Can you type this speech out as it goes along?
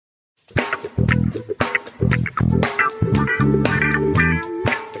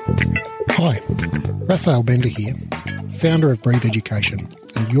Hi, Raphael Bender here, founder of Breathe Education,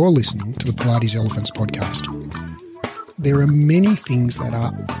 and you're listening to the Pilates Elephants podcast. There are many things that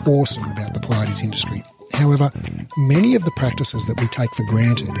are awesome about the Pilates industry. However, many of the practices that we take for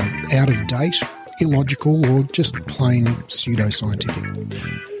granted are out of date, illogical, or just plain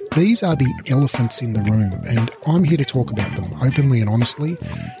pseudoscientific. These are the elephants in the room, and I'm here to talk about them openly and honestly,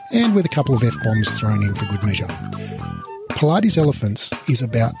 and with a couple of F-bombs thrown in for good measure. Pilates Elephants is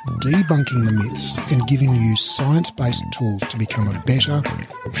about debunking the myths and giving you science-based tools to become a better,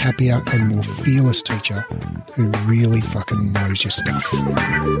 happier, and more fearless teacher who really fucking knows your stuff.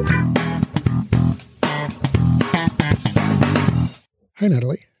 Hey,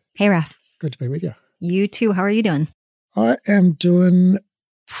 Natalie. Hey, Raph. Good to be with you. You too. How are you doing? I am doing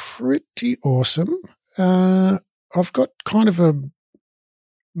pretty awesome. I've got kind of a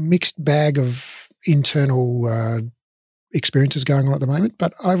mixed bag of internal experiences going on at the moment,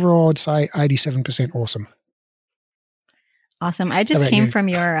 but overall I'd say 87% awesome. Awesome. I just came from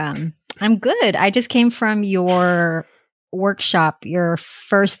your, I'm good. I just came from your workshop, your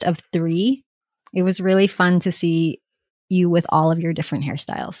first of 3. It was really fun to see you with all of your different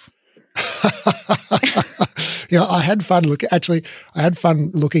hairstyles. Yeah, I had fun looking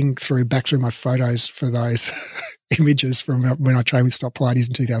back through my photos for those images from when I trained with Stop Pilates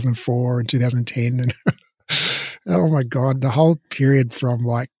in 2004 and 2010. And oh my God, the whole period from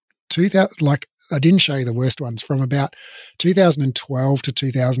like 2000, like I didn't show you the worst ones, from about 2012 to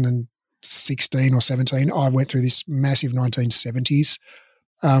 2016 or 17, I went through this massive 1970s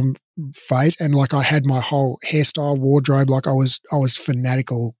phase, and like I had my whole hairstyle wardrobe, like I was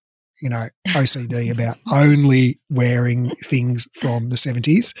fanatical, OCD about only wearing things from the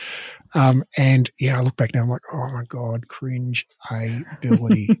 70s. And yeah, I look back now, I'm like, oh my God, cringe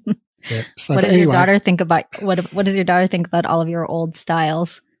ability. Yeah. So, what does your daughter think about what does your daughter think about all of your old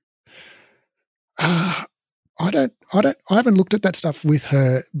styles? I haven't looked at that stuff with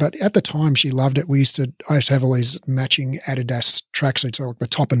her, but at the time she loved it. I used to have all these matching Adidas tracksuits, so like the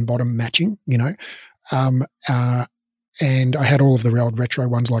top and bottom matching, and I had all of the old retro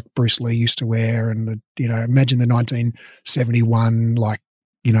ones like Bruce Lee used to wear, and imagine the 1971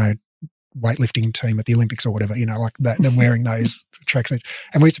 weightlifting team at the Olympics or whatever, like that, them wearing those tracksuits.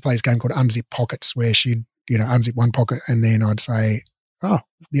 And we used to play this game called Unzip Pockets, where she'd unzip one pocket and then I'd say, oh,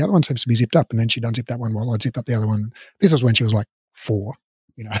 the other one seems to be zipped up, and then she'd unzip that one while I'd zip up the other one. This was when she was like 4,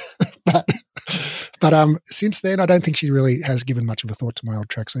 but since then I don't think she really has given much of a thought to my old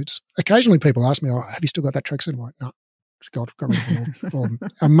tracksuits. Occasionally people ask me, oh, have you still got that tracksuit? I'm like, no. Got rid of them all.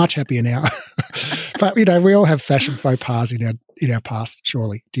 I'm much happier now. But, we all have fashion faux pas in our past,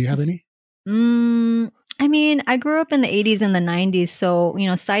 surely. Do you have any? I mean, I grew up in the 80s and the 90s, so,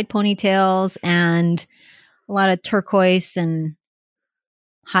 side ponytails and a lot of turquoise and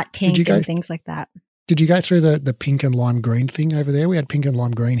hot pink and things like that. Did you go through the pink and lime green thing over there? We had pink and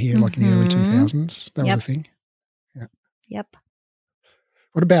lime green here like in the early 2000s. That was a thing? Yeah. Yep.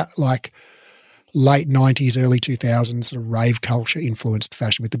 What about like late 90s, early 2000s sort of rave culture influenced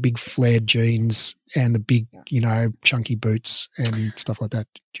fashion with the big flared jeans and the big, chunky boots and stuff like that?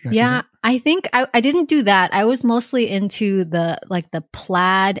 Yeah, I think I didn't do that. I was mostly into the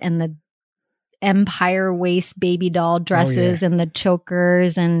plaid and the empire waist baby doll dresses and the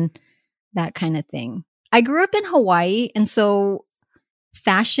chokers and that kind of thing. I grew up in Hawaii, and so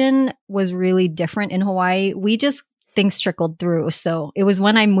fashion was really different in Hawaii. Things trickled through. So it was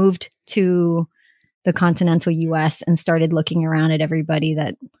when I moved to the continental US and started looking around at everybody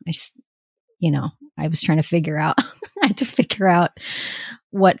that I was trying to figure out. I had to figure out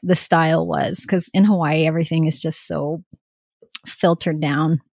what the style was, because in Hawaii, everything is just so filtered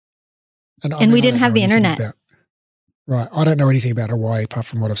down. And we didn't have the internet. Right. I don't know anything about Hawaii apart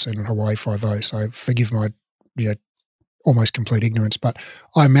from what I've seen on Hawaii Five-0, so forgive my almost complete ignorance. But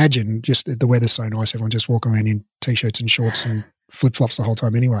I imagine just the weather's so nice, everyone's just walking around in T-shirts and shorts and flip-flops the whole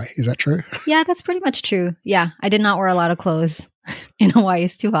time anyway. Is that true? Yeah, that's pretty much true. Yeah, I did not wear a lot of clothes in Hawaii.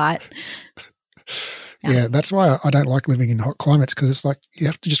 It's too hot. Yeah, that's why I don't like living in hot climates, because it's like you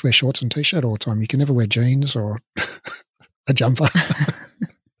have to just wear shorts and T-shirt all the time. You can never wear jeans or a jumper.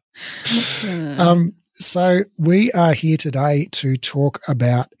 So we are here today to talk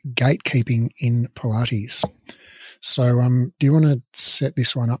about gatekeeping in Pilates. So do you want to set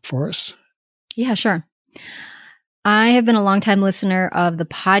this one up for us? Yeah, sure. I have been a longtime listener of the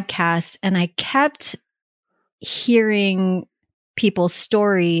podcast, and I kept hearing people's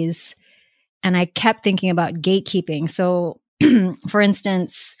stories, and I kept thinking about gatekeeping. So, for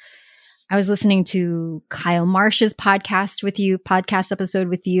instance, I was listening to Kyle Marsh's podcast episode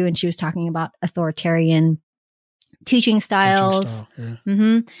with you, and she was talking about authoritarian teaching styles.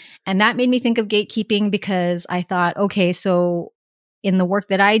 Yeah. And that made me think of gatekeeping, because I thought, okay, so in the work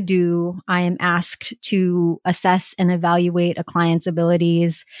that I do, I am asked to assess and evaluate a client's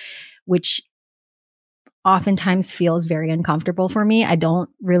abilities, which oftentimes feels very uncomfortable for me. I don't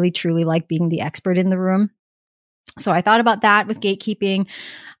really truly like being the expert in the room. So I thought about that with gatekeeping.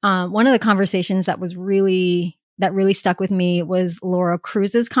 One of the conversations that really stuck with me was Laura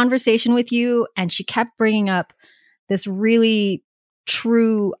Cruz's conversation with you. And she kept bringing up this really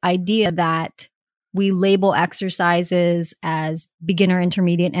true idea that we label exercises as beginner,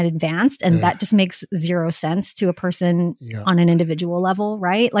 intermediate, and advanced. And that just makes zero sense to a person on an individual level,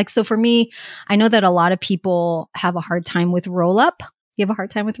 right? Like, so for me, I know that a lot of people have a hard time with roll up. You have a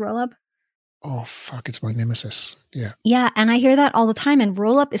hard time with roll up? Oh, fuck, it's my nemesis. Yeah. Yeah. And I hear that all the time. And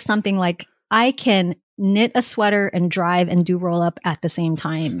roll up is something like, I can knit a sweater and drive and do roll up at the same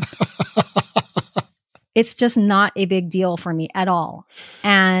time. It's just not a big deal for me at all.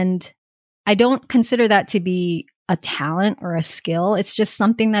 And I don't consider that to be a talent or a skill. It's just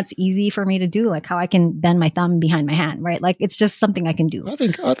something that's easy for me to do, like how I can bend my thumb behind my hand, right? Like, it's just something I can do. I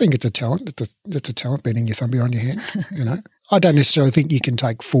think it's a talent. It's a talent, bending your thumb behind your hand, you know. I don't necessarily think you can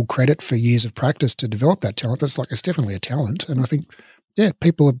take full credit for years of practice to develop that talent, but it's definitely a talent. And I think,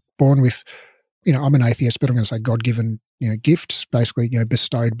 people are born with, I'm an atheist, but I'm going to say God-given, gifts, basically,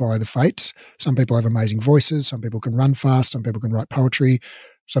 bestowed by the fates. Some people have amazing voices. Some people can run fast. Some people can write poetry.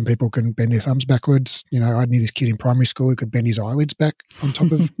 Some people can bend their thumbs backwards. I knew this kid in primary school who could bend his eyelids back on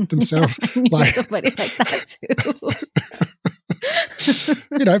top of themselves. I knew somebody like that too.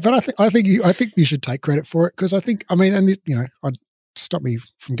 But I think you should take credit for it, because I'd stop me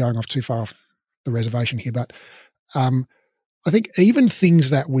from going off too far off the reservation here, but I think even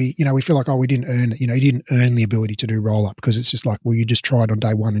things that we feel like, we didn't earn it. You didn't earn the ability to do roll up, because it's just like, well, you just tried on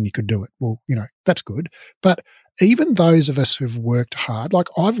day one and you could do it. Well, that's good. But even those of us who've worked hard, like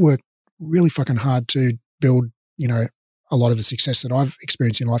I've worked really fucking hard to build, a lot of the success that I've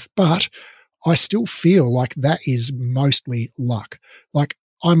experienced in life, but I still feel like that is mostly luck. Like,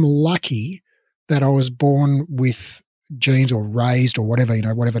 I'm lucky that I was born with genes or raised or whatever,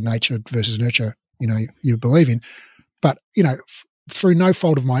 whatever nature versus nurture, you believe in. But, through no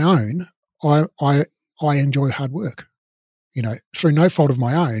fault of my own, I enjoy hard work. Through no fault of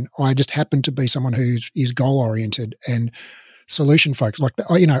my own, I just happen to be someone who is goal-oriented and solution-focused. Like,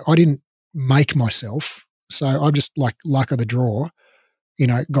 I didn't make myself, so I'm just like luck of the draw,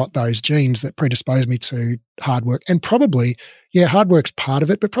 got those genes that predispose me to hard work. And probably, hard work's part of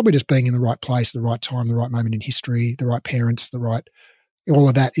it, but probably just being in the right place, the right time, the right moment in history, the right parents, all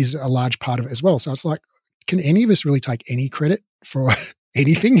of that is a large part of it as well. So it's like, can any of us really take any credit for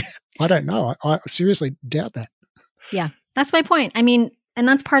anything? I don't know. I seriously doubt that. Yeah, that's my point. I mean, and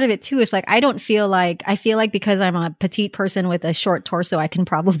that's part of it too. It's like, I feel like because I'm a petite person with a short torso, I can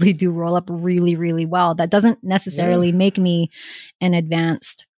probably do roll up really, really well. That doesn't necessarily make me an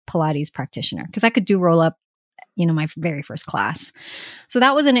advanced Pilates practitioner, because I could do roll up, my very first class. So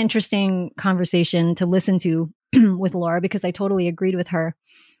that was an interesting conversation to listen to with Laura, because I totally agreed with her.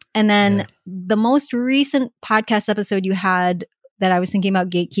 And then the most recent podcast episode you had that I was thinking about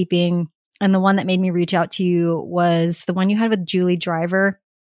gatekeeping, and the one that made me reach out to you, was the one you had with Julie Driver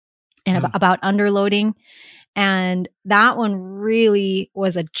and about underloading. And that one really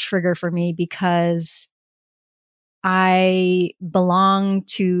was a trigger for me, because I belong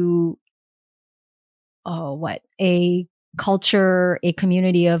to a culture, a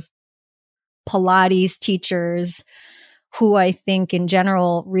community of Pilates teachers who I think in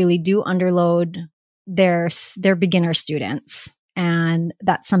general really do underload their beginner students. And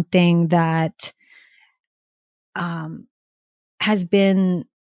that's something that has been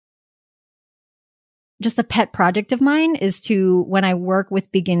just a pet project of mine, is to, when I work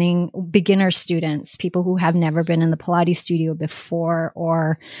with beginner students, people who have never been in the Pilates studio before,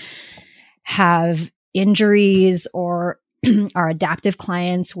 or have injuries, or are adaptive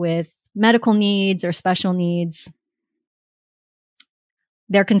clients with medical needs or special needs,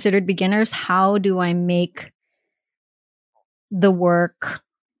 they're considered beginners. How do I make the work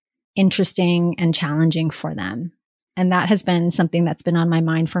interesting and challenging for them? And that has been something that's been on my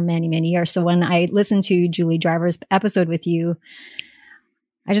mind for many, many years. So when I listened to Julie Driver's episode with you,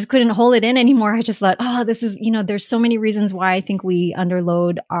 I just couldn't hold it in anymore. I just thought, this is, there's so many reasons why I think we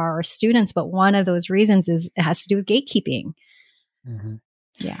underload our students. But one of those reasons it has to do with gatekeeping. Mm-hmm.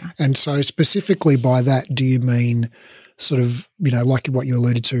 Yeah. And so specifically by that, do you mean sort of, like what you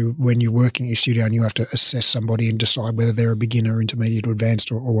alluded to, when you're working in your studio and you have to assess somebody and decide whether they're a beginner, intermediate, or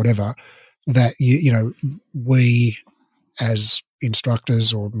advanced, or whatever? that you know, we as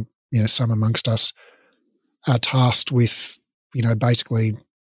instructors, or you know, some amongst us, are tasked with, you know, basically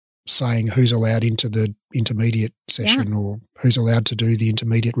saying who's allowed into the intermediate session, or who's allowed to do the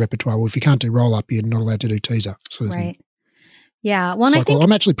intermediate repertoire. Well, if you can't do roll up, you're not allowed to do teaser, sort of thing. Yeah. Well, it's I like, think, well,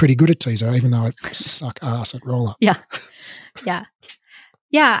 I'm actually pretty good at teaser, even though I suck ass at roll up. Yeah.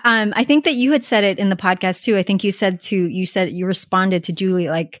 I think that you had said it in the podcast too. I think you said you responded to Julie,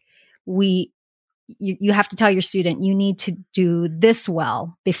 like, you have to tell your student you need to do this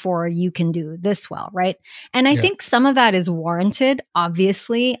well before you can do this well, right? And I think some of that is warranted.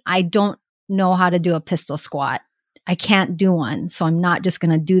 Obviously, I don't know how to do a pistol squat. I can't do one, so I'm not just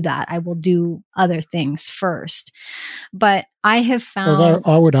going to do that. I will do other things first. But I have found... Although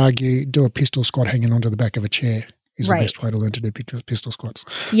I would argue do a pistol squat hanging onto the back of a chair is the best way to learn to do pistol squats.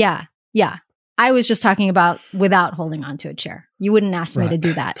 Yeah. I was just talking about without holding onto a chair. You wouldn't ask me to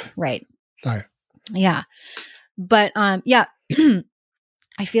do that, right? No. Yeah. But I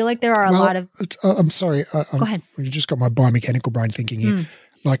feel like there are a lot of... I'm sorry. Go ahead. You just got my biomechanical brain thinking here.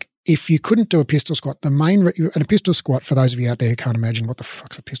 Like, if you couldn't do a pistol squat, and a pistol squat, for those of you out there who can't imagine what the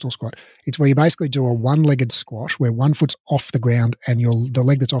fuck's a pistol squat, it's where you basically do a one-legged squat where one foot's off the ground and the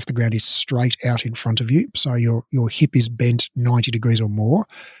leg that's off the ground is straight out in front of you. So your hip is bent 90 degrees or more,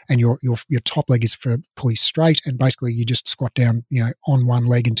 and your top leg is fully straight, and basically you just squat down, you know, on one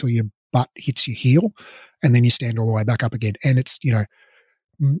leg until your butt hits your heel, and then you stand all the way back up again. And it's, you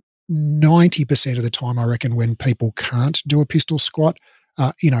know, 90% of the time, I reckon, when people can't do a pistol squat,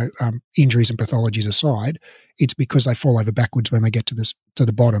 injuries and pathologies aside, it's because they fall over backwards when they get to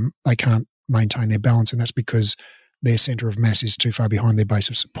the bottom. They can't maintain their balance, and that's because their center of mass is too far behind their base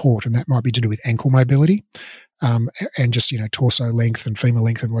of support, and that might be to do with ankle mobility, and just, you know, torso length and femur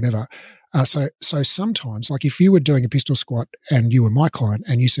length and whatever. So sometimes, like, if you were doing a pistol squat and you were my client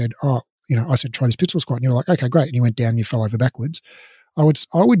and you said, oh, you know, I said, try this pistol squat, and you're like, okay, great, and you went down and you fell over backwards, I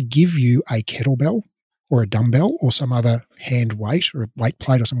would give you a kettlebell or a dumbbell or some other hand weight or a weight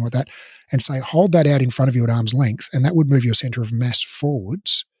plate or something like that, and say, hold that out in front of you at arm's length, and that would move your center of mass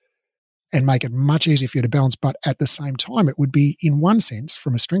forwards and make it much easier for you to balance. But at the same time, it would be, in one sense,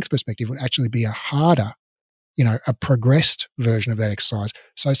 from a strength perspective, would actually be a harder, you know, a progressed version of that exercise.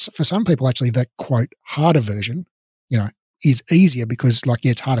 So for some people, actually, that quote harder version, you know, is easier because, like,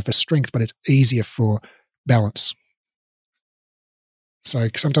 yeah, it's harder for strength, but it's easier for balance. So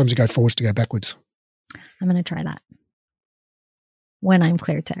sometimes you go forwards to go backwards. I'm going to try that when I'm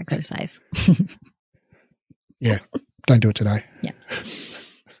clear to exercise. Yeah. Don't do it today. Yeah.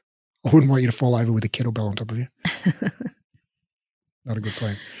 I wouldn't want you to fall over with a kettlebell on top of you. Not a good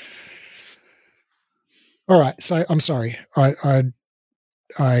plan. All right. So I'm sorry. I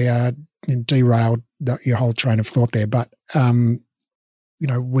derailed your whole train of thought there, but,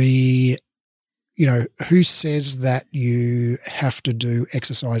 who says that you have to do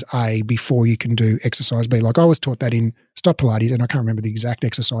exercise A before you can do exercise B? Like, I was taught that in Stop Pilates, and I can't remember the exact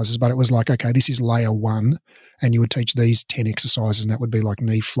exercises, but it was like, okay, this is layer 1, and you would teach these 10 exercises, and that would be like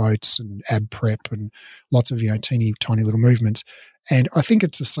knee floats and ab prep and lots of, you know, teeny tiny little movements. And I think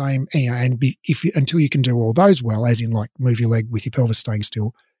it's the same, you know, until you can do all those well, as in, like, move your leg with your pelvis staying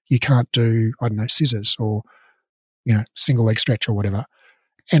still, you can't do, I don't know, scissors or, you know, single leg stretch or whatever.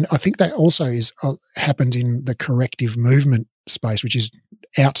 And I think that also happens in the corrective movement space, which is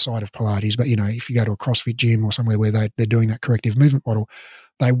outside of Pilates. But, you know, if you go to a CrossFit gym or somewhere where they're doing that corrective movement model,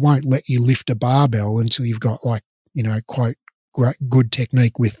 they won't let you lift a barbell until you've got, like, you know, quite good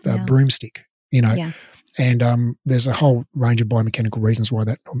technique with a broomstick, you know. Yeah. And there's a whole range of biomechanical reasons why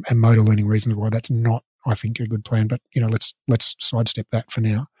that, and motor learning reasons why that's not, I think, a good plan. But, you know, let's sidestep that for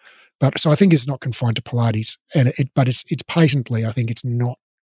now. But so I think it's not confined to Pilates, but it's patently, I think it's not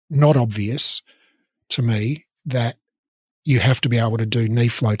obvious to me that you have to be able to do knee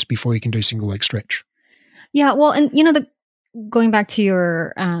floats before you can do single leg stretch. Yeah. Well, and, you know, going back to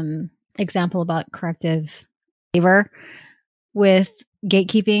your example about corrective behavior with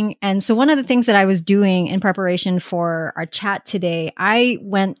gatekeeping. And so one of the things that I was doing in preparation for our chat today, I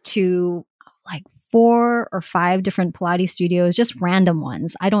went to like 4 or 5 different Pilates studios, just random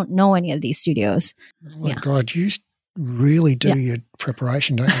ones. I don't know any of these studios. Oh my God, you really do your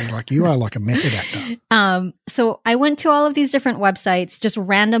preparation, don't you? Like, you are like a method actor. So I went to all of these different websites, just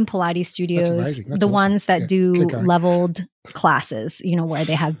random Pilates studios. That's amazing. That's the awesome. Ones that do leveled classes, you know, where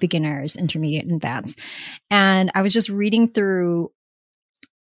they have beginners, intermediate, and advanced. And I was just reading through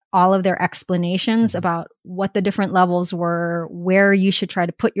all of their explanations about what the different levels were, where you should try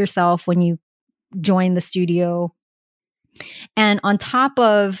to put yourself when you join the studio. And on top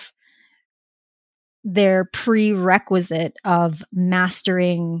of their prerequisite of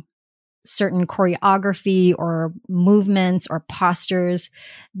mastering certain choreography or movements or postures.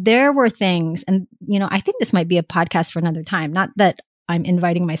 There were things, and I think this might be a podcast for another time. Not that I'm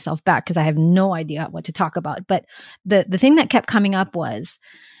inviting myself back because I have no idea what to talk about. But the thing that kept coming up was,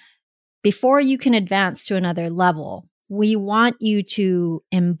 before you can advance to another level, we want you to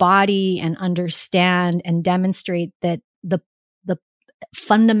embody and understand and demonstrate that the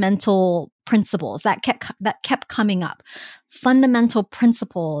fundamental principles that kept coming up, fundamental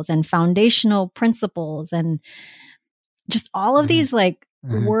principles and foundational principles, and just all of these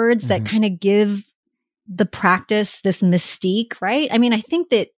words that kind of give the practice this mystique, right? I mean, I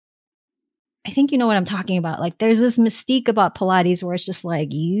think you know what I'm talking about. Like, there's this mystique about Pilates where it's just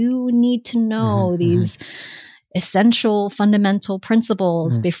like, you need to know these essential fundamental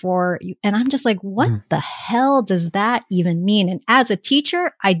principles before you, and I'm just like, what the hell does that even mean? And as a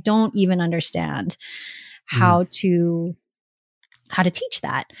teacher, I don't even understand how to teach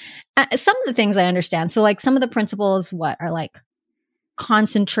that. Some of the things I understand. So like some of the principles, are like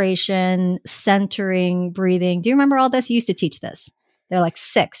concentration, centering, breathing. Do you remember all this? You used to teach this. They're like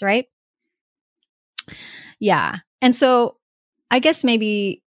 6, right? Yeah. And so I guess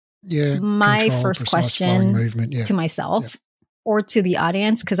maybe my first question to myself or to the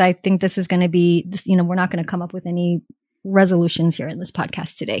audience, because I think this is going to be this, we're not going to come up with any resolutions here in this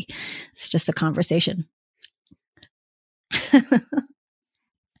podcast today. It's just a conversation.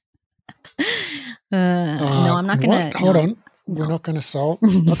 No, I'm not going to. Hold on. We're not going to solve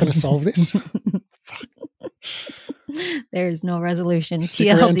this. There's no resolution. Stick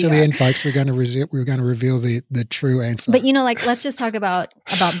around to the end, folks. We're going to reveal the true answer. But let's just talk about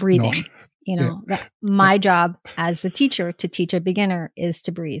breathing. That my job as the teacher to teach a beginner is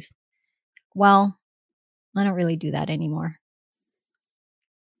to breathe. Well, I don't really do that anymore.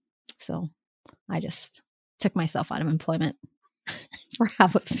 So I just took myself out of employment for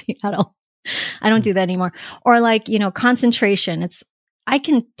half of Seattle. I don't do that anymore. Or concentration. I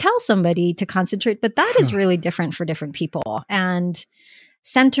can tell somebody to concentrate, but that is really different for different people. And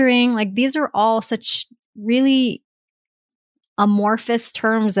centering, these are all such really amorphous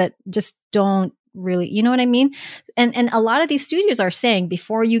terms that just don't really, you know what I mean? And a lot of these studios are saying,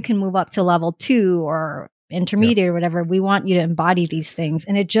 before you can move up to level 2 or intermediate or whatever, we want you to embody these things.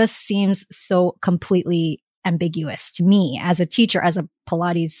 And it just seems so completely ambiguous to me as a teacher, as a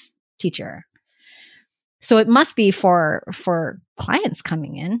Pilates teacher. So it must be for clients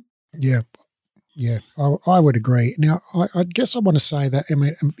coming in. Yeah, I would agree. Now, I guess I want to say that, I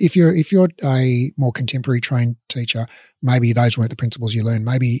mean, if you're a more contemporary trained teacher, maybe those weren't the principles you learned.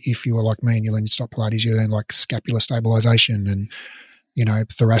 Maybe if you were like me and you learned stop Pilates, you learned like scapular stabilization and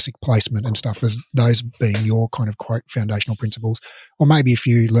thoracic placement and stuff, as those being your kind of quote foundational principles. Or maybe if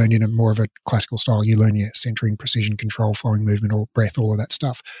you learned in a more of a classical style, you learn your centering, precision, control, flowing movement, or breath, all of that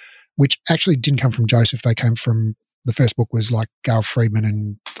stuff, which actually didn't come from Joseph. They came from, the first book was like Gail Friedman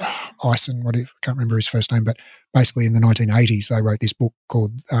and Eisen, I can't remember his first name, but basically in the 1980s, they wrote this book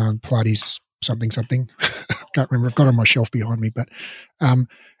called Pilates something. Can't remember. I've got it on my shelf behind me, but and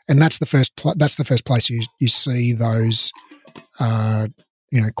that's the first place you see those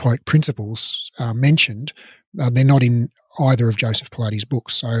quote principles mentioned. They're not in either of Joseph Pilates'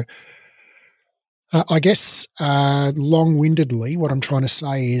 books. So I guess long-windedly, what I'm trying to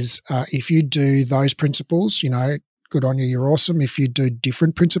say is, if you do those principles, good on you, you're awesome. If you do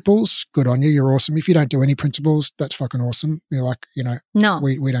different principles, good on you, you're awesome. If you don't do any principles, that's fucking awesome. You're like, no,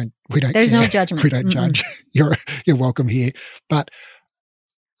 we don't. There's care. No judgment. We don't judge. You're welcome here. But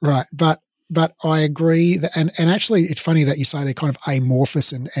I agree that, and actually, it's funny that you say they're kind of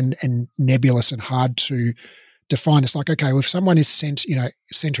amorphous and nebulous and hard to define. It's like, okay, well, if someone is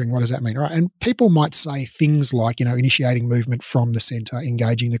centering, what does that mean, right? And people might say things like, initiating movement from the center,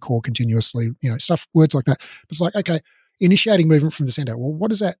 engaging the core continuously, words like that. But it's like, okay, initiating movement from the center. Well, what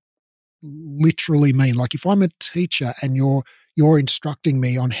does that literally mean? Like, if I'm a teacher and you're instructing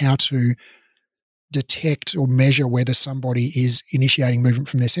me on how to detect or measure whether somebody is initiating movement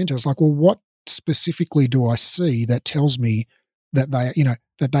from their center, it's like, well, what specifically do I see that tells me that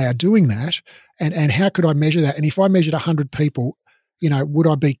they are doing that, and how could I measure that? And if I measured 100 people, would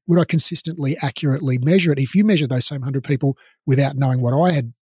I consistently, accurately measure it? If you measure those same 100 people without knowing what I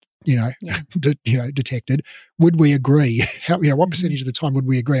had, detected, would we agree? What percentage of the time would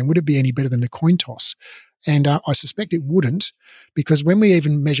we agree? And would it be any better than the coin toss? And I suspect it wouldn't, because when we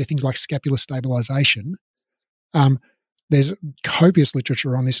even measure things like scapular stabilization, there's copious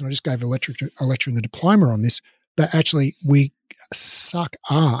literature on this, and I just gave a lecture in the diploma on this, that actually we suck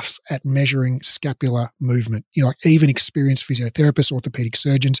ass at measuring scapular movement. Even experienced physiotherapists, orthopedic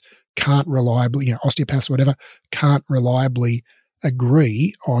surgeons can't reliably, osteopaths, whatever, can't reliably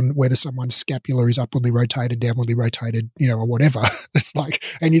agree on whether someone's scapula is upwardly rotated, downwardly rotated, or whatever. It's like,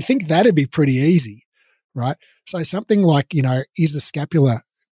 and you think that'd be pretty easy, right? So something like, is the scapula,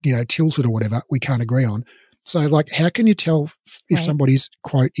 tilted or whatever, we can't agree on. So like, how can you tell if somebody's,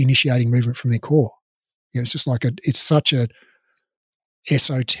 quote, initiating movement from their core? It's just like it's such a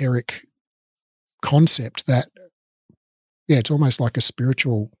esoteric concept that, it's almost like a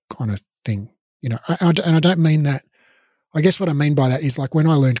spiritual kind of thing, and I don't mean that. I guess what I mean by that is like when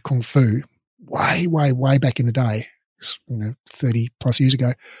I learned Kung Fu way, way, way back in the day, 30 plus years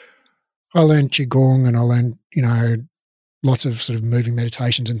ago, I learned Qigong and I learned, lots of sort of moving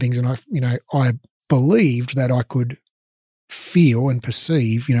meditations and things. And I believed that I could feel and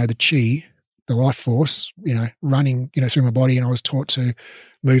perceive, the qi, the life force, running, through my body. And I was taught to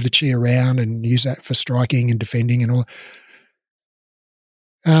move the qi around and use that for striking and defending and all.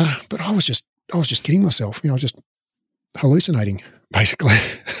 But I was just kidding myself. I was just hallucinating, basically.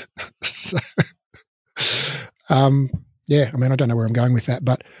 So, I don't know where I'm going with that,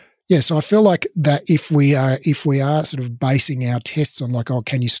 but yeah. So I feel like that if we are sort of basing our tests on like, oh,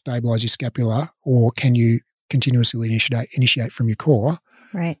 can you stabilize your scapula or can you continuously initiate from your core?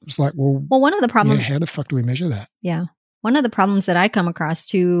 Right. It's like, well, one of the problems. How the fuck do we measure that? Yeah. One of the problems that I come across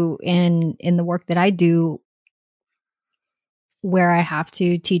too in the work that I do, where I have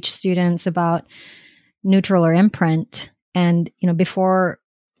to teach students about neutral or imprint, and before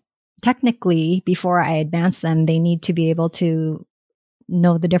I advance them, they need to be able to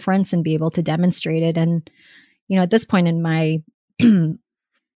know the difference and be able to demonstrate it. And at this point in my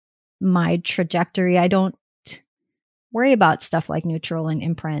my trajectory, I don't worry about stuff like neutral and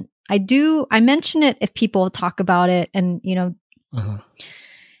imprint. I mention it if people talk about it, and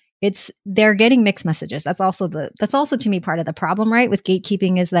they're getting mixed messages. That's also to me part of the problem, right? With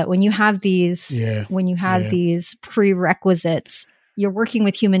gatekeeping is that when you have these these prerequisites, you're working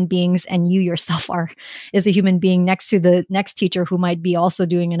with human beings, and you yourself is a human being next to the next teacher who might be also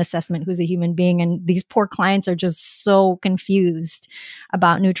doing an assessment, who's a human being. And these poor clients are just so confused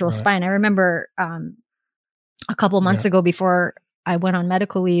about neutral spine. I remember a couple months ago, before I went on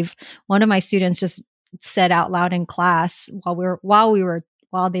medical leave, one of my students just said out loud in class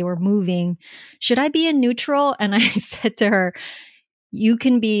while they were moving, "Should I be in neutral?" And I said to her, "You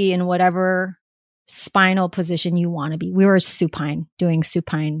can be in whatever spinal position you want to be." We were supine, doing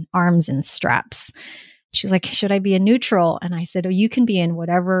supine arms and straps. She's like, "Should I be in neutral?" And I said, "Oh, you can be in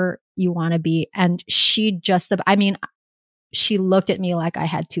whatever you want to be." And she she looked at me like I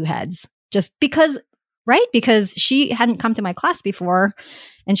had two heads, just because she hadn't come to my class before,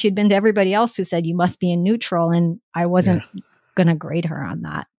 and she'd been to everybody else who said, "You must be in neutral." And I wasn't going to grade her on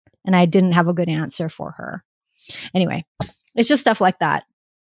that. And I didn't have a good answer for her. Anyway, it's just stuff like that.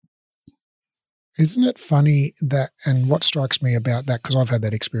 Isn't it funny that, and what strikes me about that, because I've had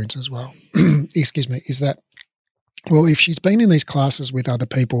that experience as well, excuse me, is that, well, if she's been in these classes with other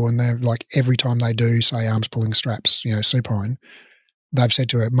people and they're like, every time they do, say, arms pulling straps, supine, they've said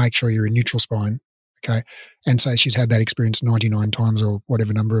to her, make sure you're in neutral spine, okay? And so she's had that experience 99 times or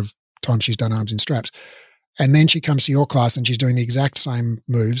whatever number of times she's done arms in straps. And then she comes to your class and she's doing the exact same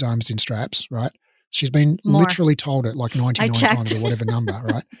moves, arms in straps, right? She's been literally told it like 99 times or whatever number,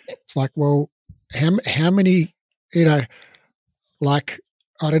 right? It's like, well, how many, like,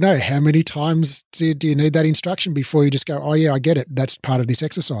 I don't know, how many times do you need that instruction before you just go, oh yeah, I get it. That's part of this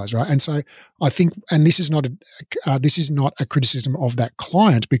exercise, right? And so I think, and this is not a criticism of that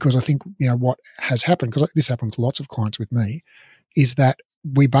client, because I think, what has happened, because this happened with lots of clients with me, is that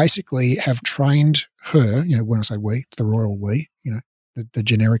we basically have trained her, when I say we, the royal we, the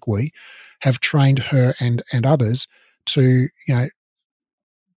generic we, have trained her and others to,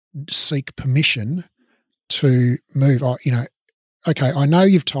 seek permission to move. Okay, I know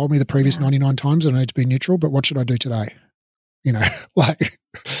you've told me the previous 99 times that I need to be neutral, but what should I do today?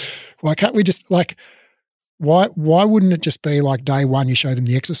 Why can't we just why wouldn't it just be like day one, you show them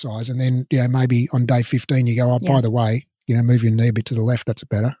the exercise, and then, maybe on day 15 you go, by the way, move your knee a bit to the left. That's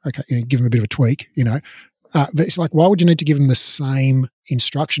better. Okay. Give them a bit of a tweak, but it's like, why would you need to give them the same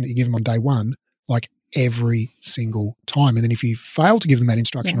instruction that you give them on day one, like every single time? And then if you fail to give them that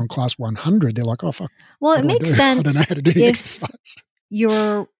instruction on class 100, they're like, oh, fuck. Well, it makes sense. I don't know how to do the exercise.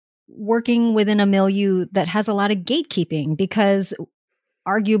 You're working within a milieu that has a lot of gatekeeping, because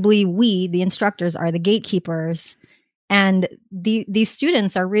arguably we, the instructors, are the gatekeepers. And these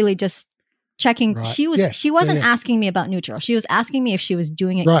students are really just checking. Right. She wasn't asking me about neutral. She was asking me if she was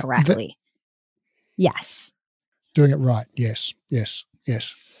doing it correctly. Yes. Doing it right. Yes.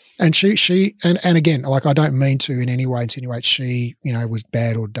 And she and again, like, I don't mean to in any way insinuate she, was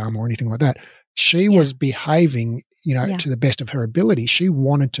bad or dumb or anything like that. She was behaving to the best of her ability, she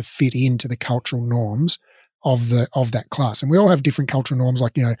wanted to fit into the cultural norms of that class. And we all have different cultural norms.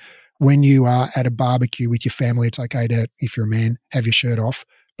 Like, when you are at a barbecue with your family, it's okay to, if you're a man, have your shirt off.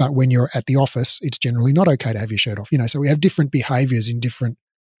 But when you're at the office, it's generally not okay to have your shirt off. So we have different behaviors in different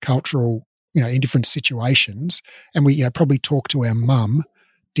cultural, in different situations. And we, probably talk to our mum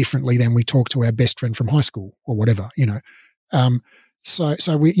differently than we talk to our best friend from high school or whatever,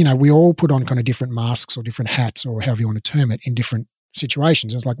 So we all put on kind of different masks or different hats or however you want to term it in different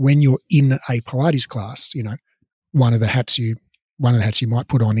situations. It's like when you're in a Pilates class, one of the hats you might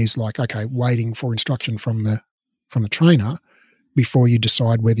put on is like, okay, waiting for instruction from the trainer before you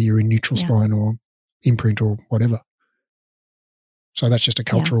decide whether you're in neutral spine or imprint or whatever. So that's just a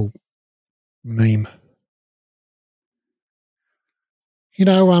cultural meme.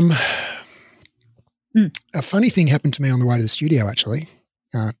 A funny thing happened to me on the way to the studio, actually,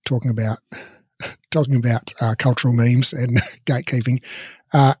 talking about cultural memes and gatekeeping.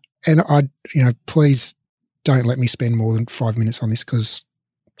 And please don't let me spend more than 5 minutes on this because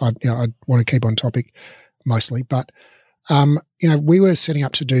I want to keep on topic mostly. But, we were setting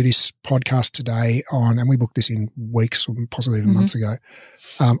up to do this podcast today and we booked this in weeks or possibly even months ago,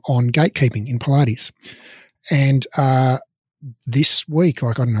 on gatekeeping in Pilates. And this week,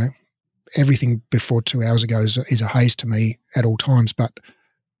 like, I don't know, everything before 2 hours ago is a haze to me at all times. But,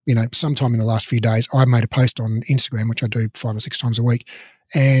 sometime in the last few days, I made a post on Instagram, which I do 5 or 6 times a week.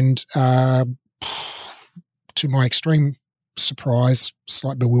 And to my extreme surprise,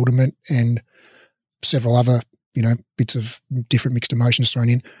 slight bewilderment, and several other, bits of different mixed emotions thrown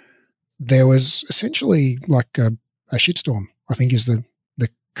in, there was essentially like a shitstorm, I think is the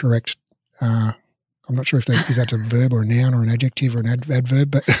correct I'm not sure if is that a verb or a noun or an adjective or an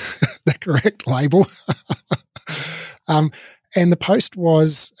adverb, but the correct label. And the post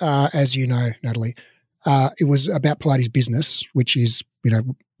was, as you know, Natalie, it was about Pilates business, which is,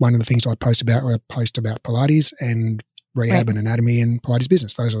 one of the things I post about. I post about Pilates and rehab and anatomy and Pilates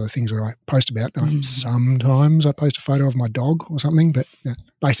business. Those are the things that I post about. Sometimes I post a photo of my dog or something, but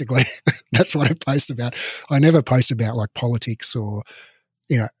basically that's what I post about. I never post about like politics or,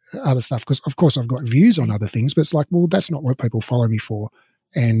 other stuff, because of course I've got views on other things, but it's like, well, that's not what people follow me for.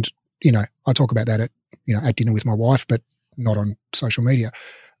 And, I talk about that at dinner with my wife, but not on social media.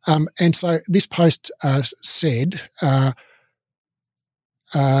 And so this post said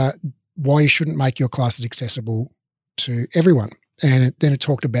why you shouldn't make your classes accessible to everyone. And then it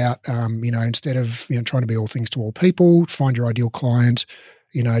talked about, instead of, trying to be all things to all people, find your ideal client,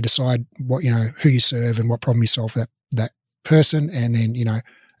 decide what, who you serve and what problem you solve for that person, and then,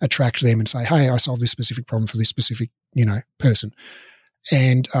 attract them and say, hey, I solved this specific problem for this specific, person.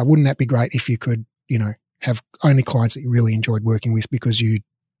 And wouldn't that be great if you could, have only clients that you really enjoyed working with because you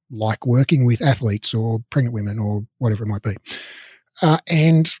like working with athletes or pregnant women or whatever it might be.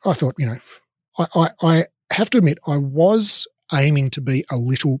 And I thought, I have to admit, I was aiming to be a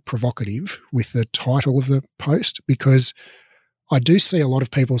little provocative with the title of the post, because I do see a lot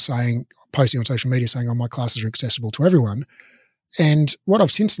of people posting on social media saying, oh, my classes are accessible to everyone. And what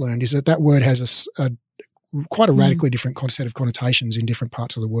I've since learned is that word has quite a radically different set of connotations in different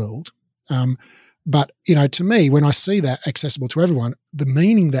parts of the world. But, to me, when I see that accessible to everyone, the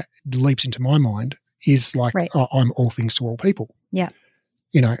meaning that leaps into my mind is like, oh, I'm all things to all people. Yeah.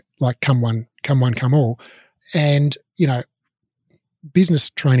 Like come one, come all. And, business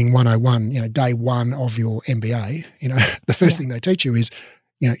training 101, day one of your MBA, the first thing they teach you is,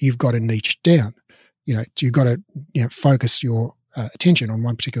 you've got to niche down. You've got to, focus your attention on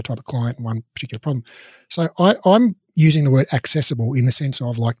one particular type of client and one particular problem. So I'm using the word accessible in the sense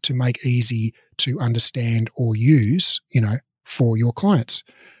of like to make easy to understand or use, for your clients.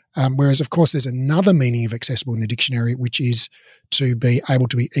 Whereas, of course, there's another meaning of accessible in the dictionary, which is to be able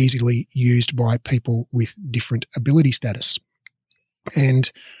to be easily used by people with different ability status.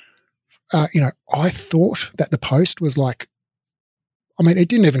 And, I thought that the post was like, it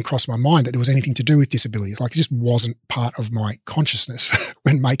didn't even cross my mind that there was anything to do with disabilities. Like, it just wasn't part of my consciousness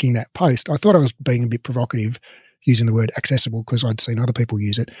when making that post. I thought I was being a bit provocative using the word accessible because I'd seen other people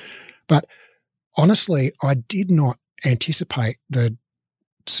use it. But honestly, I did not anticipate the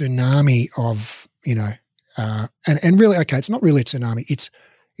tsunami of, and really, okay, it's not really a tsunami. It's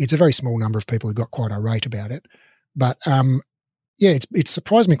a very small number of people who got quite irate about it. But, it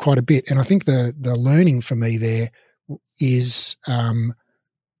surprised me quite a bit. And I think the learning for me there is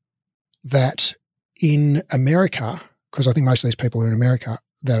that in America, because I think most of these people are in America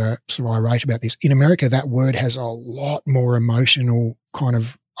that are sort of irate about this, in America that word has a lot more emotional kind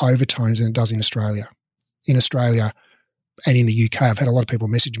of overtones than it does in Australia. In Australia, and in the UK, I've had a lot of people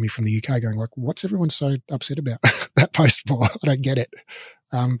message me from the UK going like, what's everyone so upset about that post for? I don't get it.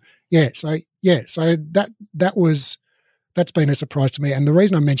 So that's been a surprise to me. And the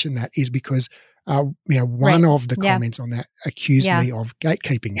reason I mention that is because, one of the comments on that accused me of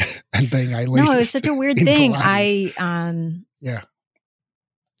gatekeeping and being elitist. No, it was such a weird thing.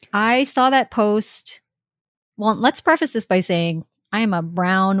 I saw that post. Well, let's preface this by saying I am a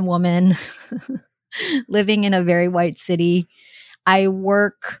brown woman living in a very white city. I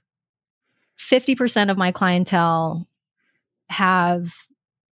work 50% of my clientele have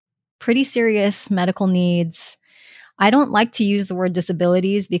pretty serious medical needs. I don't like to use the word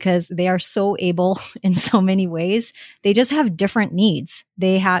disabilities because they are so able in so many ways. They just have different needs.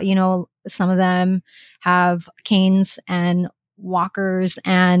 They have, some of them have canes and walkers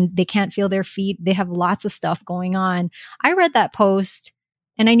and they can't feel their feet. They have lots of stuff going on. I read that post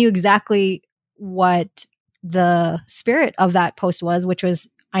and I knew exactly what the spirit of that post was, which was,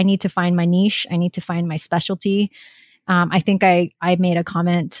 I need to find my niche. I need to find my specialty. I think I made a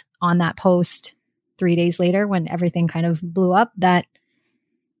comment on that post 3 days later when everything kind of blew up that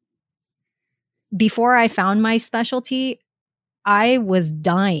before I found my specialty, I was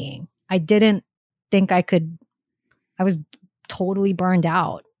dying. I didn't think I could. I was totally burned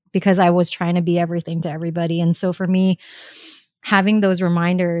out because I was trying to be everything to everybody. And so for me, having those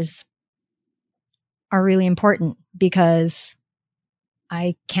reminders are really important because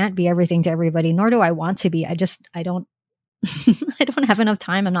I can't be everything to everybody, nor do I want to be. I don't I don't have enough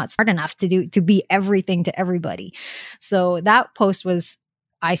time. I'm not smart enough to be everything to everybody. So that post was,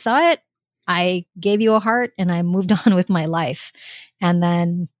 I saw it, I gave you a heart, and I moved on with my life. And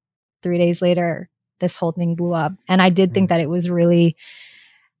then 3 days later, this whole thing blew up. And I did think that it was really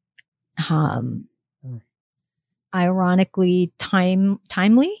ironically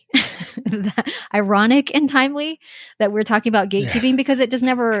timely, ironic and timely that we're talking about gatekeeping because it just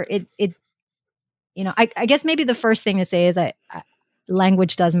never, I guess maybe the first thing to say is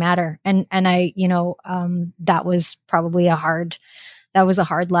language does matter. And that was probably a hard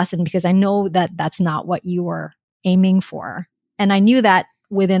lesson because I know that that's not what you were aiming for. And I knew that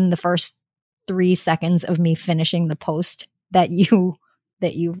within the first 3 seconds of me finishing the post that you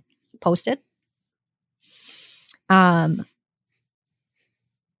posted. But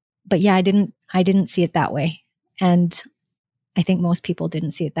yeah, I didn't see it that way. And I think most people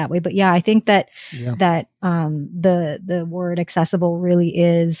didn't see it that way. But yeah, I think that the word accessible really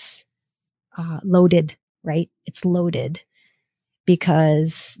is loaded, right? It's loaded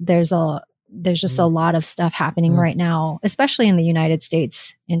because there's just a lot of stuff happening right now, especially in the United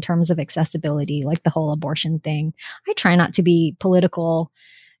States in terms of accessibility, like the whole abortion thing. I try not to be political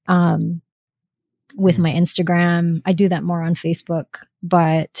with my Instagram. I do that more on Facebook,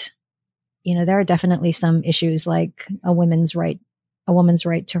 but there are definitely some issues like a woman's right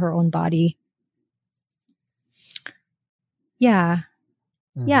to her own body. Yeah.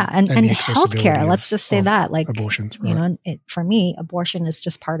 Yeah. And healthcare, let's just say that, like, abortions, right? For me, abortion is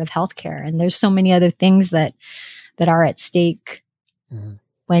just part of healthcare. And there's so many other things that are at stake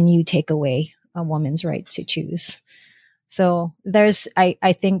when you take away a woman's right to choose. So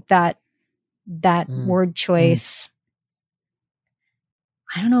I think that word choice,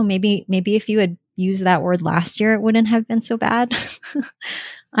 I don't know, maybe if you had used that word last year, it wouldn't have been so bad.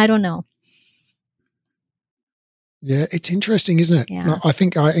 I don't know. Yeah, it's interesting, isn't it? Yeah. I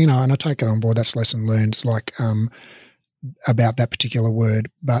think and I take it on board. That's lesson learned, like about that particular word.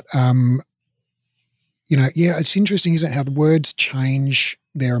 But it's interesting, isn't it, how the words change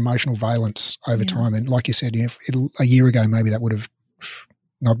their emotional valence over time. And like you said, a year ago maybe that would have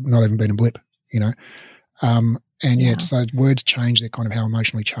not even been a blip. So words change their kind of how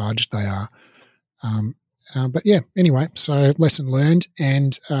emotionally charged they are. But yeah, anyway, so lesson learned,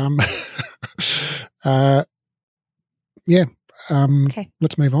 and okay.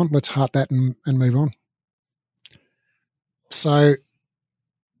 Let's move on. Let's heart that and move on. So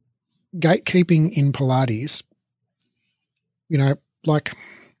gatekeeping in Pilates, like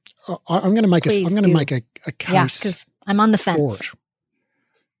I'm going to make make a case. Because I'm on the fence.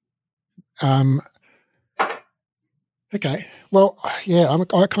 Okay. Well, yeah,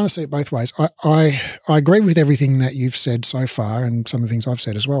 I kind of see it both ways. I agree with everything that you've said so far and some of the things I've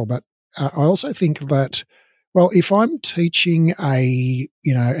said as well. But I also think that, well, if I'm teaching an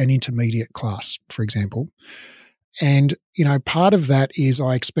intermediate class, for example, and, part of that is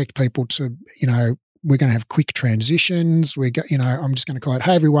I expect people to, we're going to have quick transitions. I'm just going to call it,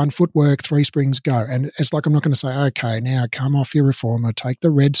 hey, everyone, footwork, 3 springs, go. And it's like, I'm not going to say, okay, now come off your reformer, take the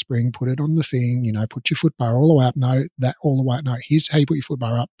red spring, put it on the thing, put your foot bar all the way up. No, that all the way up. No, here's how you put your foot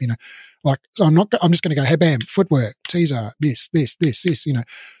bar up, so I'm just going to go, hey, bam, footwork, teaser, this,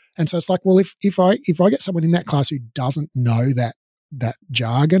 And so it's like, well, if I get someone in that class who doesn't know that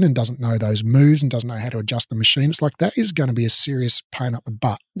jargon and doesn't know those moves and doesn't know how to adjust the machine, it's like that is going to be a serious pain up the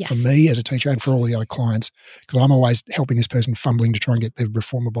butt for me as a teacher and for all the other clients, because I'm always helping this person fumbling to try and get the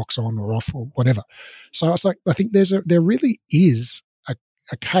reformer box on or off or whatever. So it's like, I think there really is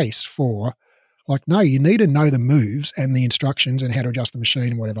a case for, like, no, you need to know the moves and the instructions and how to adjust the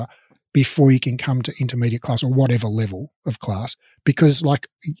machine and whatever before you can come to intermediate class or whatever level of class, because like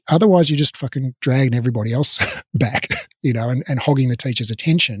otherwise you're just fucking dragging everybody else back, and hogging the teacher's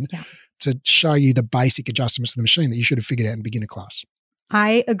attention to show you the basic adjustments to the machine that you should have figured out in beginner class.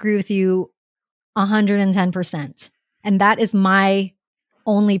 I agree with you 110%. And that is my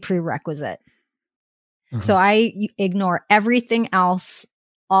only prerequisite. So I ignore everything else,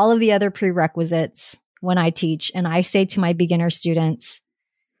 all of the other prerequisites when I teach. And I say to my beginner students,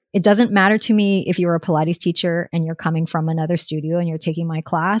 it doesn't matter to me if you're a Pilates teacher and you're coming from another studio and you're taking my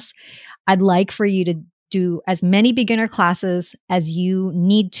class. I'd like for you to do as many beginner classes as you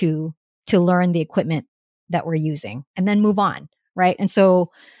need to learn the equipment that we're using and then move on, right? And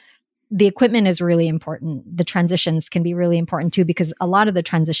so the equipment is really important. The transitions can be really important too, because a lot of the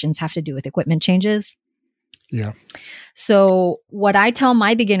transitions have to do with equipment changes. Yeah. So what I tell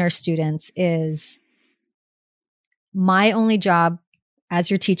my beginner students is my only job as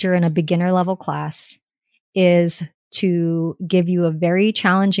your teacher in a beginner level class is to give you a very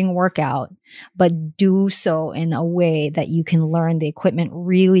challenging workout, but do so in a way that you can learn the equipment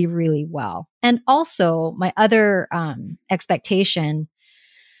really, really well. And also my other expectation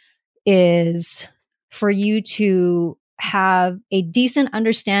is for you to have a decent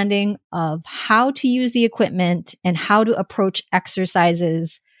understanding of how to use the equipment and how to approach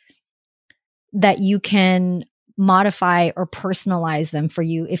exercises that you can modify or personalize them for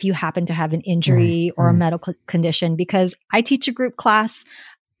you if you happen to have an injury or a medical condition. Because I teach a group class,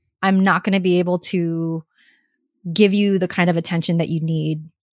 I'm not going to be able to give you the kind of attention that you need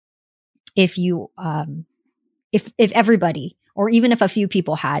if you if everybody, or even if a few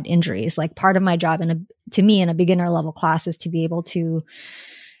people had injuries. Like, part of my job to me in a beginner level class is to be able to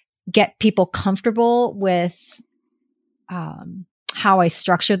get people comfortable with how I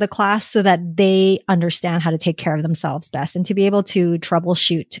structure the class so that they understand how to take care of themselves best, and to be able to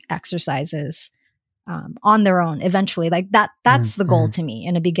troubleshoot exercises on their own eventually. Like that's the goal to me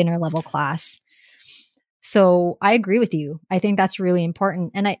in a beginner level class. So I agree with you. I think that's really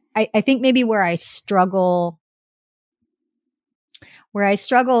important. And I think maybe where I struggle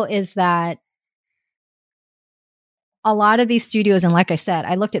is that a lot of these studios, and like I said,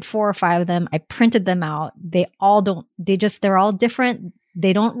 I looked at 4 or 5 of them, I printed them out. They're all different.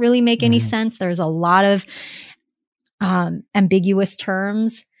 They don't really make any sense. There's a lot of ambiguous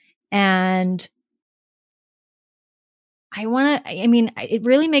terms. And it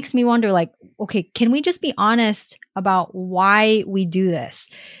really makes me wonder, like, okay, can we just be honest about why we do this?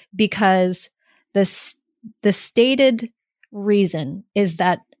 Because the stated reason is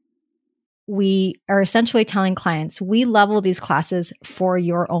that we are essentially telling clients, we level these classes for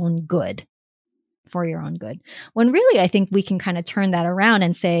your own good. When really, I think we can kind of turn that around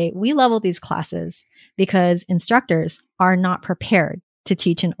and say, we level these classes because instructors are not prepared to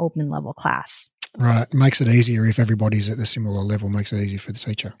teach an open level class. Right. Makes it easier if everybody's at the similar level, makes it easier for the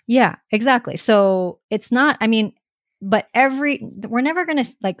teacher. Yeah, exactly. So it's not, but we're never going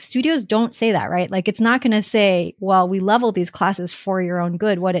to, like, studios don't say that, right? Like, it's not going to say, well, we level these classes for your own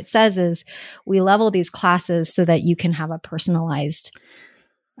good. What it says is we level these classes so that you can have a personalized,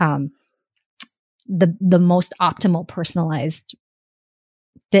 the most optimal personalized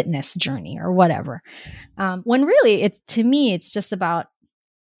fitness journey or whatever. When really, to me, it's just about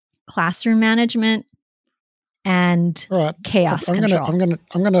classroom management and chaos control.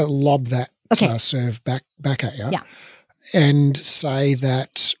 I'm gonna lob that serve back at you. Yeah. And say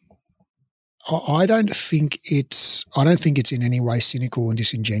that I don't think it's in any way cynical and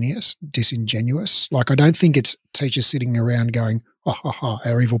disingenuous. Like, I don't think it's teachers sitting around going, "Oh, ha, ha,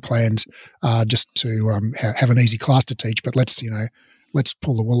 our evil plans are just to have an easy class to teach, but let's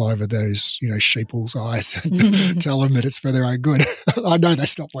pull the wool over those sheeple's eyes and tell them that it's for their own good." I know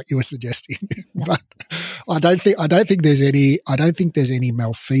that's not what you were suggesting, but I don't think there's any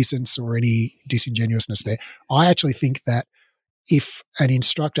malfeasance or any disingenuousness there. I actually think that if an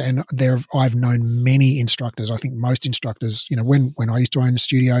instructor, and I've known many instructors, I think most instructors, when I used to own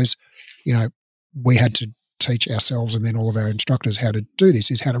studios, we had to teach ourselves and then all of our instructors how to do this,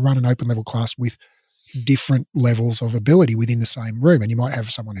 is how to run an open level class with different levels of ability within the same room. And you might have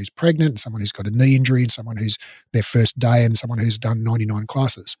someone who's pregnant and someone who's got a knee injury and someone who's their first day and someone who's done 99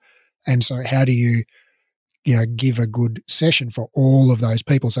 classes. And so how do you give a good session for all of those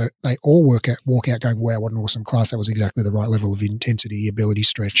people so they all walk out going, wow, what an awesome class. That was exactly the right level of intensity, ability,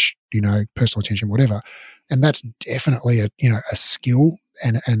 stretch, personal attention, whatever. And that's definitely a skill.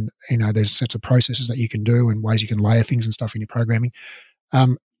 And there's sets of processes that you can do and ways you can layer things and stuff in your programming.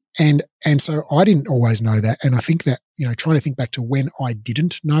 And so I didn't always know that. And I think that, trying to think back to when I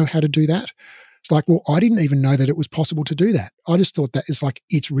didn't know how to do that, it's like, well, I didn't even know that it was possible to do that. I just thought that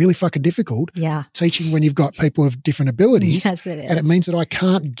it's really fucking difficult teaching when you've got people of different abilities. Yes, it is. And it means that I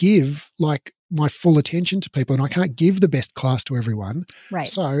can't give my full attention to people and I can't give the best class to everyone. Right.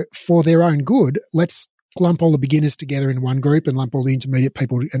 So for their own good, let's lump all the beginners together in one group and lump all the intermediate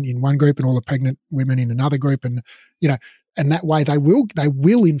people in one group and all the pregnant women in another group. And, and that way they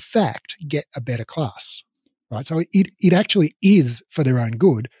will in fact get a better class, right? So it actually is for their own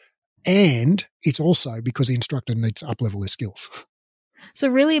good. And it's also because the instructor needs to up-level their skills. So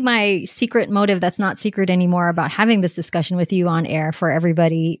really my secret motive that's not secret anymore about having this discussion with you on air for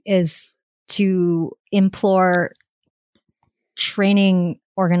everybody is to implore training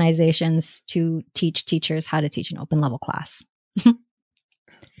organizations to teach teachers how to teach an open level class. All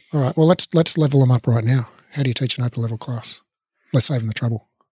right. Well, let's level them up right now. How do you teach an open level class? Let's save them the trouble.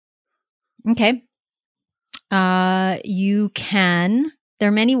 Okay. You can. There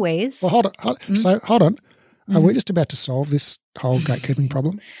are many ways. Well, hold on. So hold on. Are we just about to solve this whole gatekeeping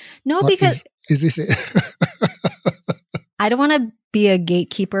problem? No, because is this it? I don't want to be a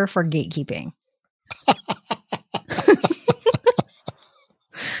gatekeeper for gatekeeping.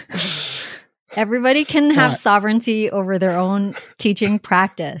 Everybody can have sovereignty over their own teaching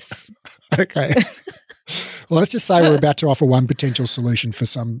practice. Okay. Well, let's just say we're about to offer one potential solution for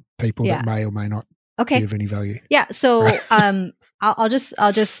some people that may or may not be of any value. Yeah. So I'll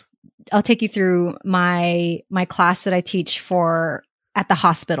take you through my class that I teach at the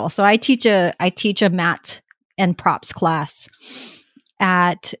hospital. So I teach a mat and props class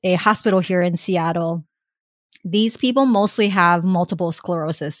at a hospital here in Seattle. These people mostly have multiple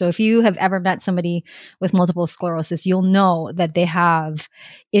sclerosis. So if you have ever met somebody with multiple sclerosis, you'll know that they have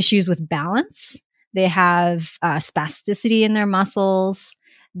issues with balance. They have spasticity in their muscles.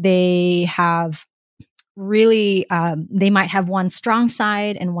 They have really, they might have one strong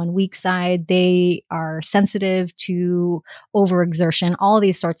side and one weak side. They are sensitive to overexertion, all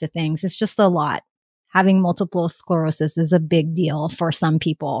these sorts of things. It's just a lot. Having multiple sclerosis is a big deal for some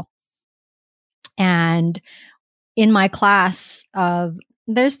people. And in my class,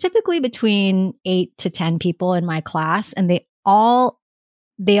 there's typically between 8 to 10 people in my class, and they all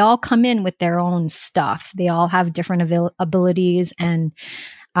come in with their own stuff. They all have different abilities and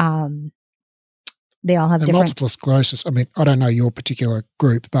they all have different. Multiple sclerosis, I mean, I don't know your particular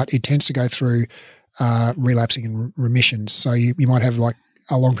group, but it tends to go through relapsing and remissions. So you might have like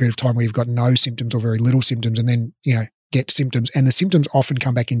a long period of time where you've got no symptoms or very little symptoms and then, get symptoms. And the symptoms often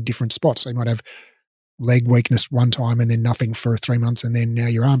come back in different spots. So you might have leg weakness one time and then nothing for 3 months and then now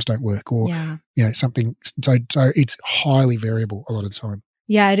your arms don't work or, something. So it's highly variable a lot of the time.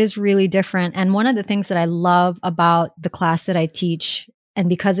 Yeah, it is really different. And one of the things that I love about the class that I teach, and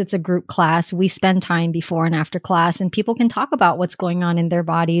because it's a group class, we spend time before and after class and people can talk about what's going on in their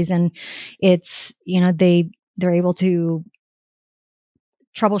bodies. And it's, they're able to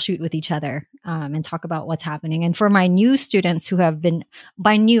troubleshoot with each other and talk about what's happening. And for my new students who have been,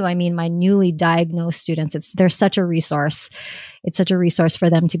 by new, I mean my newly diagnosed students, they're such a resource. It's such a resource for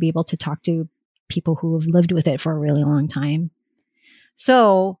them to be able to talk to people who have lived with it for a really long time.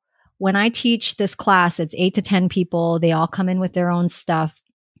 So when I teach this class, it's 8 to 10 people. They all come in with their own stuff.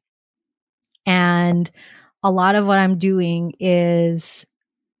 And a lot of what I'm doing is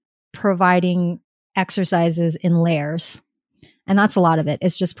providing exercises in layers. And that's a lot of it.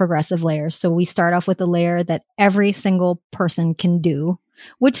 It's just progressive layers. So we start off with a layer that every single person can do,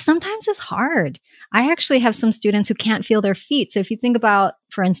 which sometimes is hard. I actually have some students who can't feel their feet. So if you think about,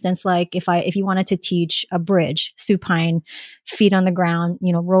 for instance, like if you wanted to teach a bridge, supine, feet on the ground,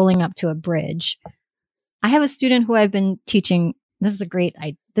 rolling up to a bridge. I have a student who I've been teaching. This is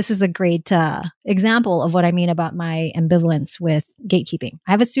a great example of what I mean about my ambivalence with gatekeeping.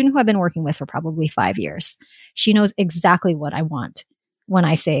 I have a student who I've been working with for probably 5 years. She knows exactly what I want when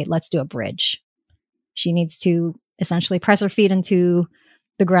I say, let's do a bridge. She needs to essentially press her feet into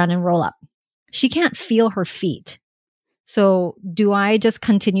the ground and roll up. She can't feel her feet. So do I just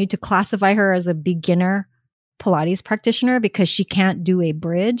continue to classify her as a beginner Pilates practitioner because she can't do a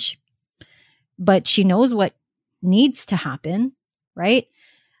bridge? but she knows what needs to happen, right?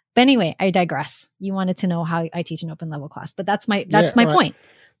 But anyway, I digress. You wanted to know how I teach an open level class, but that's my point.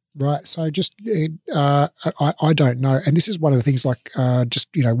 Right. So just, I don't know. And this is one of the things like just,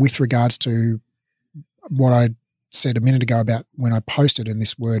 with regards to what I said a minute ago about when I posted, and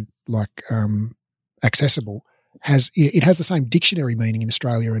this word like accessible has the same dictionary meaning in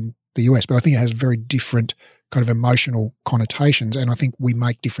Australia and the US, but I think it has very different kind of emotional connotations. And I think we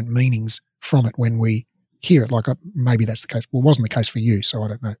make different meanings from it when we hear it. Like maybe that's the case. Well, it wasn't the case for you, so I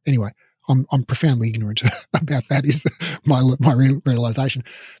don't know. Anyway, I'm profoundly ignorant about that is my realization.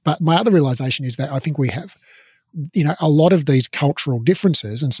 But my other realization is that I think we have, a lot of these cultural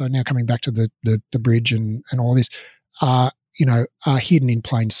differences. And so now coming back to the bridge and all this are hidden in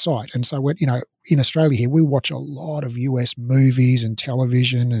plain sight. And so when, in Australia here, we watch a lot of US movies and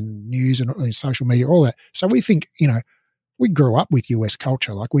television and news and social media, all that. So we think, we grew up with US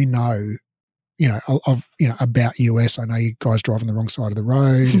culture. Like we know, about US. I know you guys drive on the wrong side of the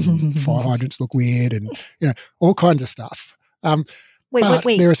road and fire hydrants look weird and, all kinds of stuff.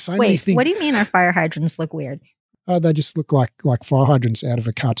 Wait. There are so many things. What do you mean our fire hydrants look weird? They just look like fire hydrants out of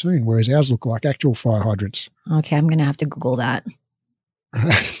a cartoon, whereas ours look like actual fire hydrants. Okay, I'm going to have to Google that.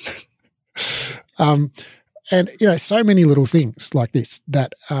 And, so many little things like this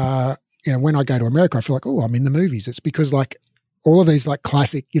that, when I go to America, I feel like, oh, I'm in the movies. It's because like all of these like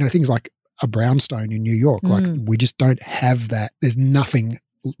classic, things like a brownstone in New York, like we just don't have that. There's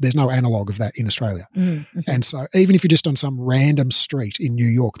no analog of that in Australia. Mm-hmm. And so even if you're just on some random street in New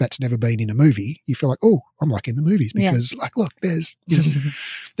York that's never been in a movie, you feel like, oh, I'm like in the movies because like, look, there's,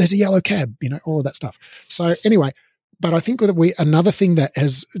 there's a yellow cab, all of that stuff. So anyway, but I think that another thing that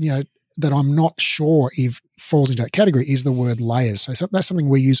has, that I'm not sure if falls into that category is the word layers. So that's something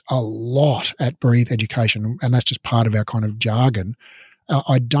we use a lot at Breathe Education, and that's just part of our kind of jargon.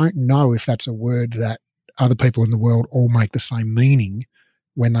 I don't know if that's a word that other people in the world all make the same meaning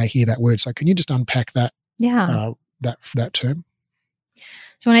when they hear that word. So can you just unpack that? Yeah. That term?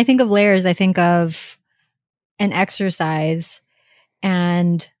 So when I think of layers, I think of an exercise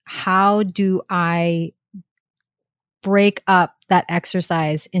and how do I break up that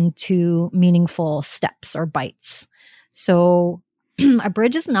exercise into meaningful steps or bites. So a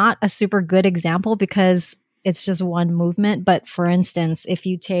bridge is not a super good example because it's just one movement. But for instance, if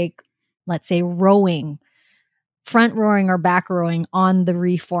you take, let's say, rowing, front rowing or back rowing on the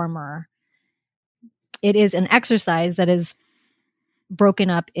reformer, it is an exercise that is broken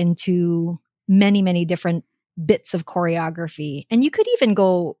up into many, many different bits of choreography. And you could even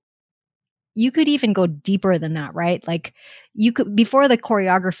go deeper than that, right? Like you could, before the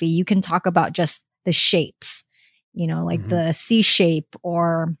choreography, you can talk about just the shapes, like the C shape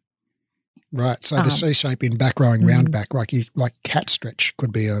or. Right. So the C shape in back rowing round back, like cat stretch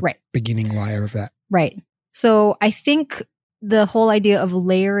could be a beginning layer of that. Right. So I think the whole idea of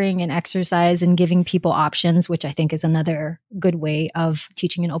layering an exercise and giving people options, which I think is another good way of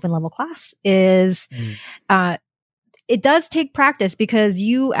teaching an open level class, is it does take practice because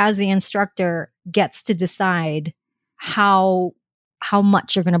you as the instructor gets to decide how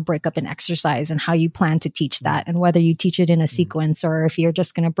much you're going to break up an exercise and how you plan to teach that, and whether you teach it in a sequence or if you're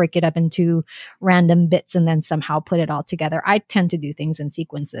just going to break it up into random bits and then somehow put it all together. I tend to do things in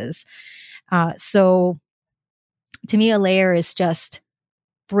sequences. So to me, a layer is just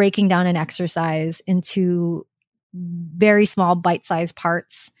breaking down an exercise into very small bite-sized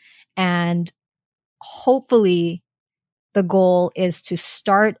parts. And hopefully the goal is to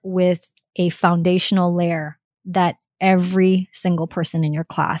start with a foundational layer that every single person in your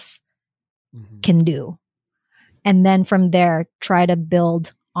class can do. And then from there, try to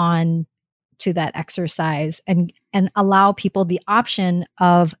build on to that exercise and allow people the option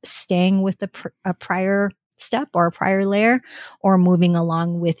of staying with a prior step or a prior layer or moving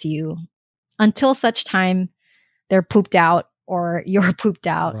along with you until such time they're pooped out or you're pooped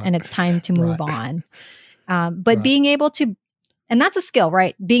out and it's time to move on. But being able to, and that's a skill,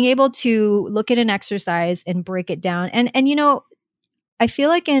 right? Being able to look at an exercise and break it down. And I feel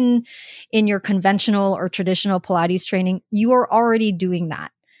like in your conventional or traditional Pilates training, you are already doing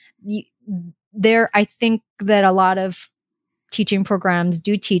that. I think that a lot of teaching programs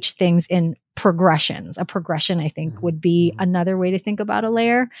do teach things in progressions. A progression, I think, would be another way to think about a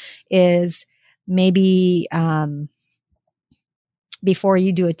layer is maybe before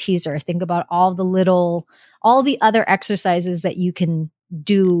you do a teaser, think about all the other exercises that you can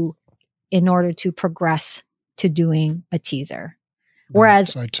do in order to progress to doing a teaser.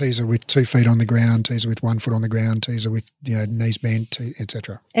 Whereas, so teaser with 2 feet on the ground, teaser with 1 foot on the ground, teaser with knees bent,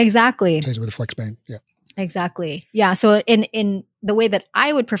 etc. Exactly. Teaser with a flex band. Yeah. Exactly. Yeah. So in the way that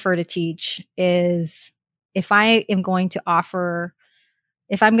I would prefer to teach is if I am going to offer,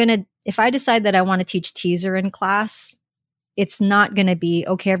 if I decide that I want to teach teaser in class, it's not going to be,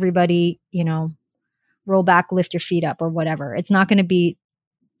 okay, everybody, roll back, lift your feet up or whatever. It's not going to be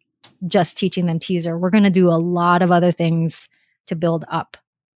just teaching them teaser. We're going to do a lot of other things to build up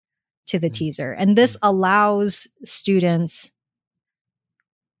to the teaser. And this allows students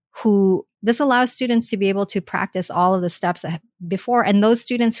to be able to practice all of the steps before. And those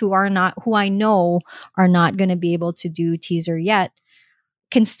students who I know are not going to be able to do teaser yet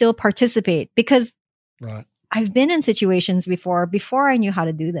can still participate, because right. I've been in situations before I knew how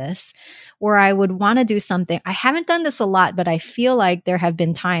to do this, where I would want to do something. I haven't done this a lot, but I feel like there have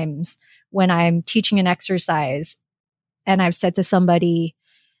been times when I'm teaching an exercise and I've said to somebody,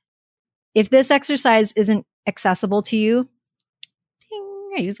 if this exercise isn't accessible to you,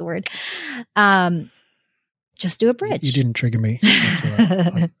 I use the word, just do a bridge. You didn't trigger me. That's all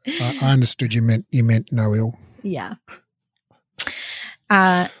right. I understood you meant no ill. Yeah.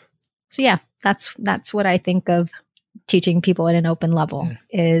 So yeah, that's what I think of teaching people at an open level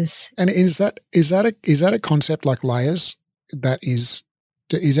is. And is that a concept like layers that is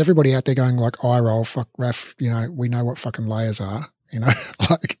everybody out there going like, eye roll, fuck Raf, we know what fucking layers are,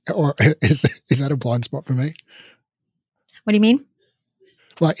 like, or is that a blind spot for me? What do you mean?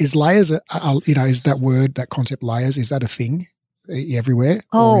 Like, is layers, is that word, that concept layers, is that a thing everywhere?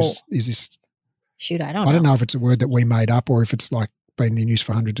 Oh, or is this? Shoot, I don't know if it's a word that we made up or if it's like been in use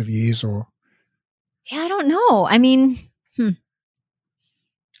for hundreds of years or. Yeah, I don't know. I mean,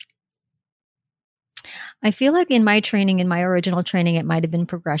 I feel like in my original training, it might have been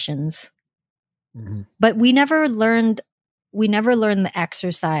progressions, but we never learned the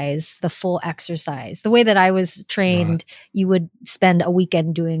exercise, the full exercise. The way that I was trained, you would spend a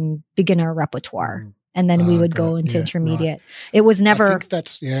weekend doing beginner repertoire, and then we would go into intermediate. Right. It was never.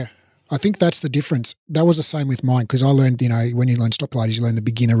 I think that's the difference. That was the same with mine, because I learned, when you learn stop Pilates, you learn the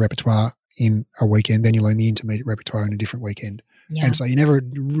beginner repertoire in a weekend, then you learn the intermediate repertoire in a different weekend. Yeah. And so you never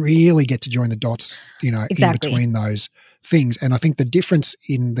really get to join the dots, exactly. in between those things. And I think the difference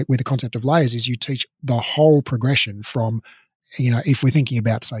with the concept of layers is you teach the whole progression from, if we're thinking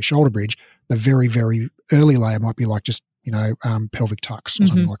about, say, shoulder bridge, the very, very early layer might be like just, pelvic tucks or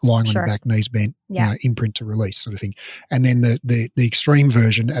something, like lying on your back, knees bent, imprint to release sort of thing. And then the extreme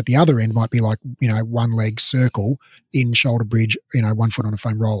version at the other end might be like, one leg circle in shoulder bridge, 1 foot on a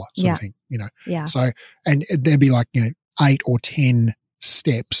foam roller sort of thing, Yeah. So, and there'd be like, 8 or 10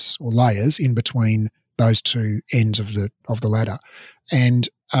 steps or layers in between those two ends of the ladder. And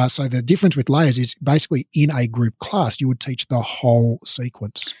so the difference with layers is basically in a group class, you would teach the whole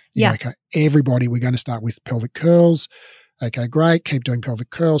sequence. Okay, everybody, we're going to start with pelvic curls. Okay, great. Keep doing pelvic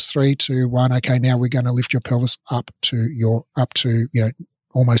curls. 3, 2, 1. Okay, now we're going to lift your pelvis up to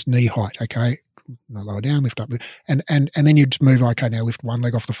almost knee height. Okay, lower down, lift up, and then you'd move. Okay, now lift one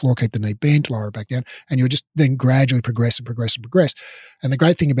leg off the floor, keep the knee bent, lower it back down, and you would just then gradually progress and progress and progress. And the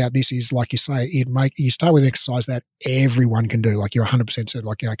great thing about this is, like you say, you start with an exercise that everyone can do. Like you're 100% certain,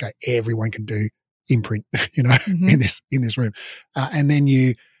 like, okay, everyone can do imprint, in this room, and then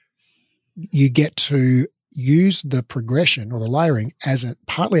you get to use the progression or the layering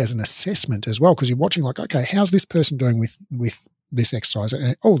partly as an assessment as well, because you're watching like, okay, how's this person doing with this exercise?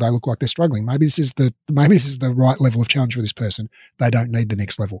 And, they look like they're struggling. Maybe this is the right level of challenge for this person. They don't need the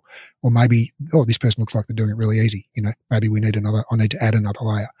next level. Or maybe, this person looks like they're doing it really easy. Maybe I need to add another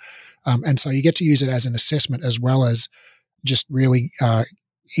layer. And so you get to use it as an assessment as well as just really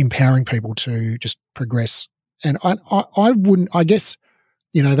empowering people to just progress. And I wouldn't, I guess,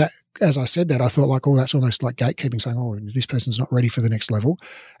 that, as I said that, I thought like, that's almost like gatekeeping, saying, this person's not ready for the next level.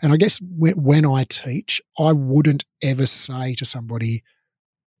 And I guess when I teach, I wouldn't ever say to somebody,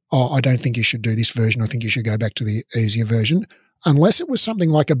 I don't think you should do this version. I think you should go back to the easier version, unless it was something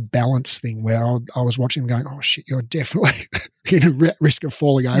like a balance thing where I was watching them going, oh shit, you're definitely at risk of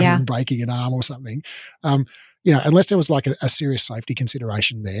falling over and breaking an arm or something. Unless there was like a serious safety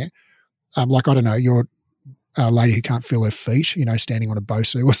consideration there. Like, I don't know, you're a lady who can't feel her feet, standing on a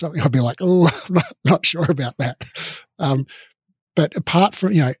Bosu or something, I'd be like, I'm not sure about that. But apart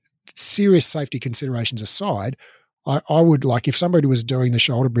from, serious safety considerations aside, I would, like, if somebody was doing the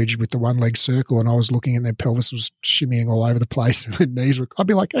shoulder bridge with the one leg circle and I was looking and their pelvis was shimmying all over the place and their knees were, I'd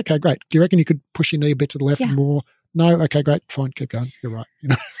be like, okay, great. Do you reckon you could push your knee a bit to the left more? No? Okay, great. Fine. Keep going. You're right.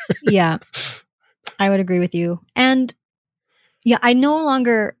 Yeah, I would agree with you. And yeah,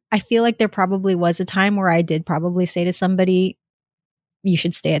 I feel like there probably was a time where I did probably say to somebody, you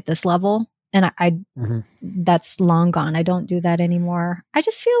should stay at this level. And I that's long gone. I don't do that anymore. I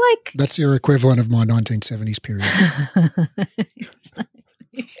just feel like that's your equivalent of my 1970s period.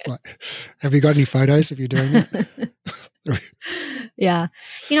 Like, have you got any photos of you doing that? Yeah.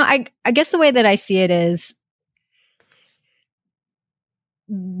 I guess the way that I see it is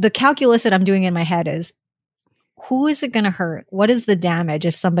the calculus that I'm doing in my head is, who is it going to hurt? What is the damage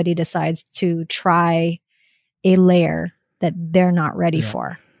if somebody decides to try a layer that they're not ready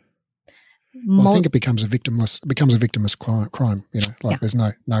for? Well, I think it becomes a victimless crime. Like there's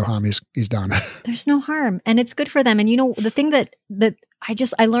no harm is done. There's no harm, and it's good for them. And the thing that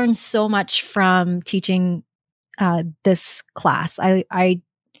I learned so much from teaching this class. I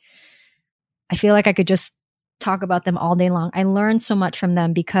feel like I could just talk about them all day long. I learned so much from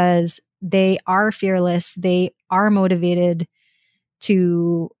them because they are fearless. They are motivated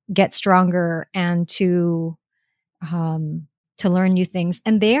to get stronger and to learn new things.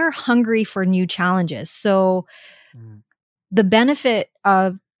 And they are hungry for new challenges. So the benefit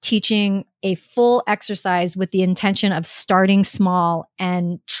of teaching a full exercise with the intention of starting small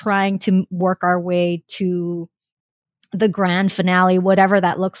and trying to work our way to the grand finale, whatever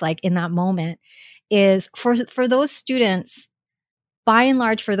that looks like in that moment, is for those students, by and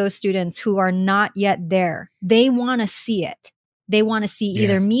large, for those students who are not yet there, they want to see it. They want to see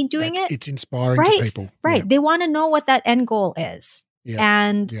either me doing it. It's inspiring to people. Right. Yeah. They want to know what that end goal is. Yeah.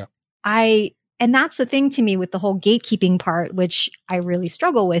 And and that's the thing to me with the whole gatekeeping part, which I really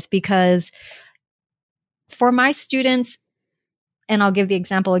struggle with, because for my students, and I'll give the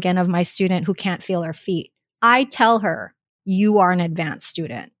example again of my student who can't feel her feet. I tell her, you are an advanced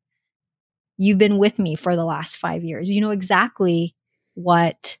student. You've been with me for the last 5 years. You know exactly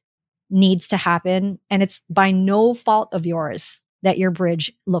what needs to happen. And it's by no fault of yours that your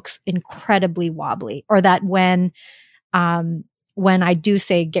bridge looks incredibly wobbly, or that when I do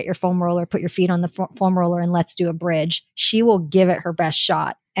say, get your foam roller, put your feet on the foam roller and let's do a bridge, she will give it her best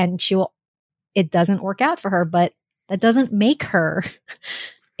shot, and it doesn't work out for her, but that doesn't make her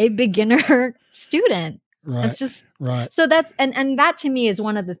a beginner student. Right. It's just right. So that's and that to me is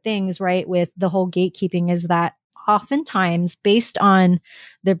one of the things, right, with the whole gatekeeping, is that oftentimes based on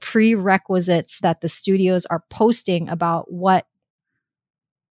the prerequisites that the studios are posting about what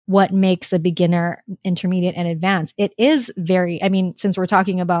makes a beginner, intermediate, and advanced, it is very, since we're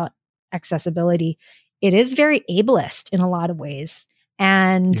talking about accessibility, it is very ableist in a lot of ways.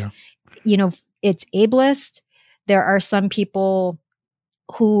 And, it's ableist. There are some people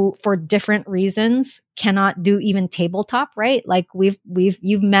who, for different reasons, cannot do even tabletop, right? Like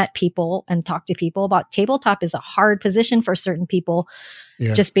you've met people and talked to people about tabletop is a hard position for certain people,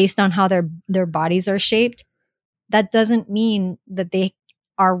 just based on how their bodies are shaped. That doesn't mean that they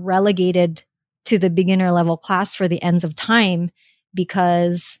are relegated to the beginner level class for the ends of time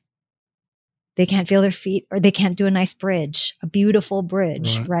because they can't feel their feet or they can't do a nice bridge, a beautiful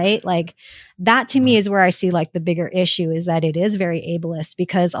bridge, right? Like that to me is where I see like the bigger issue, is that it is very ableist,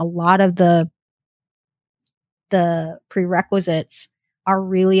 because a lot of the prerequisites are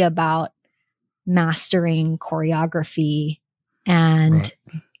really about mastering choreography and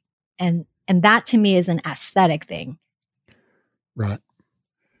that to me is an aesthetic thing. Right.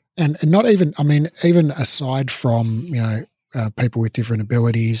 And not even, even aside from, people with different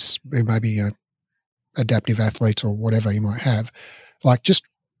abilities who maybe, adaptive athletes or whatever you might have, like just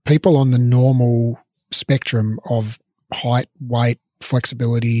people on the normal spectrum of height, weight,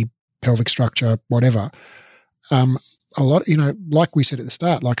 flexibility, pelvic structure, whatever. A lot, like we said at the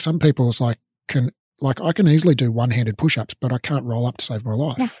start, like some people's I can easily do one-handed push-ups, but I can't roll up to save my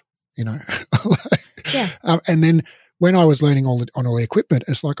life, and then when I was learning on all the equipment,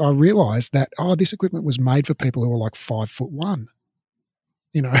 it's like I realized that, this equipment was made for people who are like 5'1",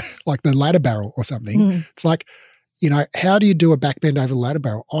 like the ladder barrel or something. It's like, how do you do a back bend over the ladder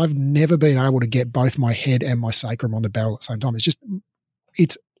barrel? I've never been able to get both my head and my sacrum on the barrel at the same time. It's just,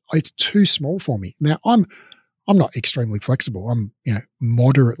 it's too small for me. Now I'm not extremely flexible. I'm,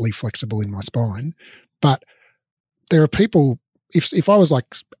 moderately flexible in my spine, but there are people, if I was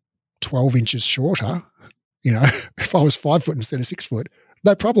like 12 inches shorter, if I was 5 foot instead of 6 foot,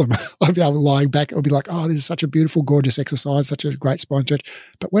 no problem. I'd be able to lying back. I'll be like, this is such a beautiful, gorgeous exercise, such a great spine stretch.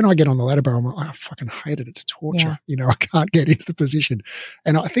 But when I get on the ladder barrel, I'm like, I fucking hate it. It's torture. I can't get into the position.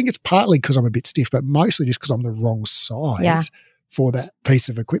 And I think it's partly because I'm a bit stiff, but mostly just because I'm the wrong size for that piece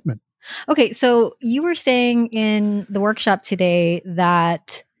of equipment. Okay. So you were saying in the workshop today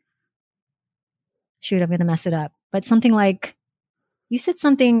that, shoot, I'm going to mess it up, but something like, you said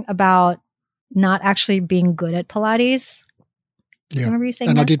something about not actually being good at Pilates. Yeah, remember you saying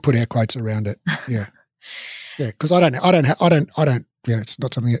and that? I did put air quotes around it. Yeah, yeah, because I don't it's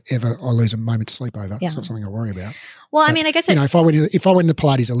not something that ever I lose a moment's sleep over. Yeah. It's not something I worry about. Well, But, I mean, I guess if I went in the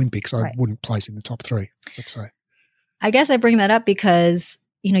Pilates Olympics, I Right. wouldn't place in the top 3. Let's say. I guess I bring that up because,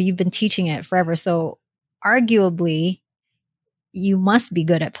 you've been teaching it forever. So arguably you must be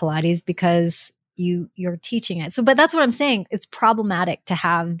good at Pilates because you're teaching it. So, but that's what I'm saying. It's problematic to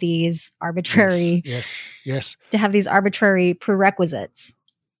have these arbitrary, yes, to have these arbitrary prerequisites.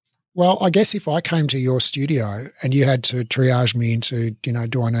 Well, I guess if I came to your studio and you had to triage me into,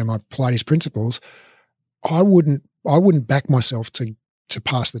 do I know my Pilates principles, I wouldn't back myself to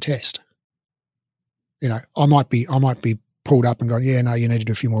pass the test. I might be pulled up and gone, yeah, no, you need to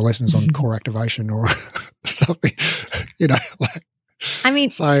do a few more lessons on core activation or something, I mean,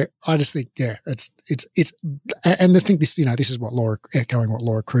 so I just think, yeah, it's, and the thing, this is what echoing what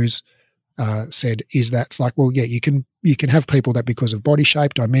Laura Cruz said, is that it's like, well, yeah, you can have people that because of body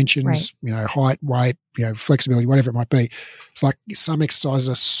shape, dimensions, Right. Height, weight, flexibility, whatever it might be. It's like some exercises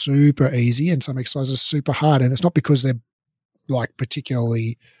are super easy and some exercises are super hard. And it's not because they're like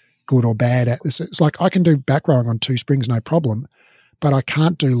particularly good or bad at this. It's like I can do back rowing on 2 springs, no problem, but I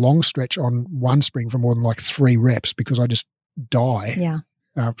can't do long stretch on 1 spring for more than like 3 reps because I just die,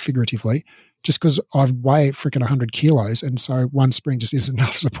 figuratively, just because I weigh freaking 100 kilos. And so 1 spring just isn't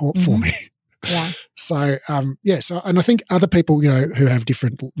enough support for me. Yeah. So, and I think other people, who have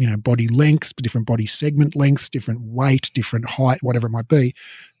different, body lengths, different body segment lengths, different weight, different height, whatever it might be,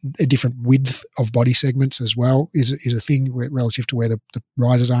 a different width of body segments as well is a thing relative to where the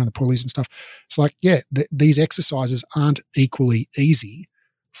risers are and the pulleys and stuff. It's like, yeah, these exercises aren't equally easy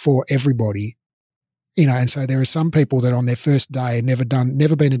for everybody, and so there are some people that on their first day never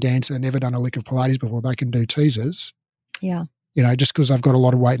been a dancer, never done a lick of Pilates before, they can do teasers. Yeah. Just because they've got a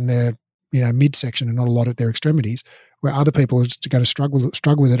lot of weight in their midsection and not a lot at their extremities, where other people are just going to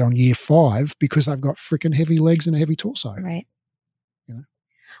struggle with it on year 5 because they've got freaking heavy legs and a heavy torso. Right.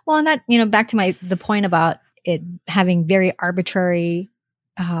 Well, and that, back to the point about it having very arbitrary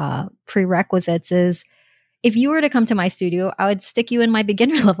prerequisites is, if you were to come to my studio, I would stick you in my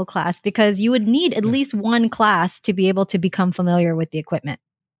beginner level class because you would need at least 1 class to be able to become familiar with the equipment.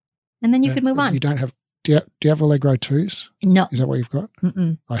 And then you could move on. You don't have, do you have Allegro 2s? No. Is that what you've got?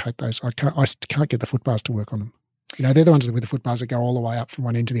 Mm-mm. I hate those. I can't get the foot bars to work on them. They're the ones with the foot bars that go all the way up from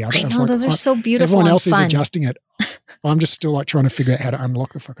one end to the other. I know, those are so beautiful. Everyone else and fun. is adjusting it. I'm just still like trying to figure out how to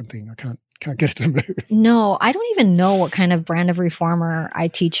unlock the fucking thing. I can't get it to move. No, I don't even know what kind of brand of reformer I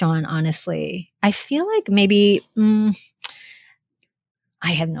teach on, honestly. I feel like maybe,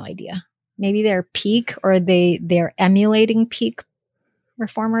 I have no idea. Maybe they're Peak or they're emulating Peak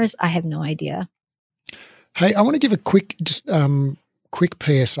reformers. I have no idea. Hey, I want to give a quick PSA.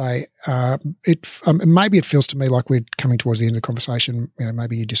 Maybe it feels to me like we're coming towards the end of the conversation.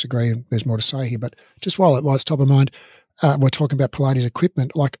 Maybe you disagree and there's more to say here, but just while it's top of mind, we're talking about Pilates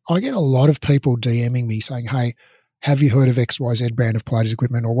equipment. Like, I get a lot of people DMing me saying, hey, have you heard of XYZ brand of Pilates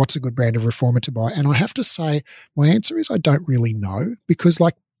equipment, or what's a good brand of reformer to buy? And I have to say, my answer is I don't really know, because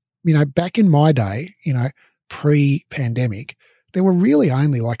back in my day, pre-pandemic, there were really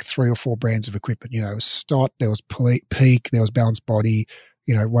only like 3 or 4 brands of equipment. There was Stott, there was Peak, there was Balanced Body,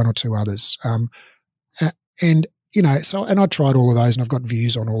 1 or 2 others. And I tried all of those and I've got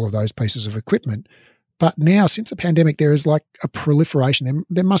views on all of those pieces of equipment. But now, since the pandemic, there is like a proliferation.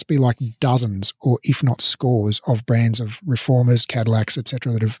 There must be like dozens, or if not scores, of brands of reformers, Cadillacs, et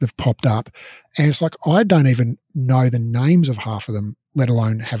cetera, that have popped up. And it's like, I don't even know the names of half of them, let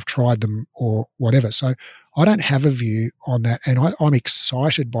alone have tried them or whatever. So I don't have a view on that. And I'm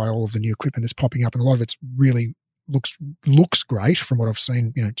excited by all of the new equipment that's popping up. And a lot of it's really looks great from what I've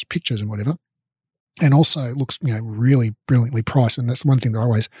seen, just pictures and whatever. And also looks, really brilliantly priced. And that's one thing that I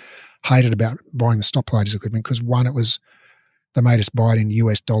always hated about buying the Stop Pilates equipment, because one, they made us buy it in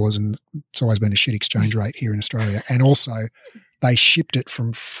US dollars, and it's always been a shit exchange rate here in Australia. And also they shipped it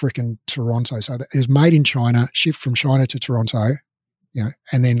from frickin' Toronto. So it was made in China, shipped from China to Toronto,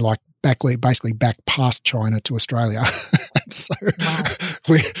 and then like basically back past China to Australia. So wow.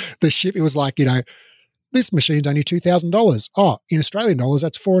 it was like, this machine's only $2,000. Oh, in Australian dollars,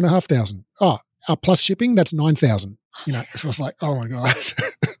 that's $4,500. Oh, plus shipping, that's $9,000. So I was like, oh my God.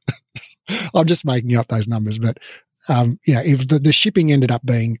 I'm just making up those numbers, but if the shipping ended up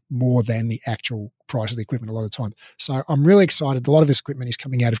being more than the actual price of the equipment a lot of the time. So I'm really excited. A lot of this equipment is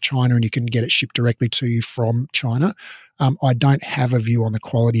coming out of China, and you can get it shipped directly to you from China. I don't have a view on the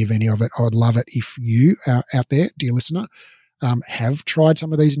quality of any of it. I would love it if you out there, dear listener, have tried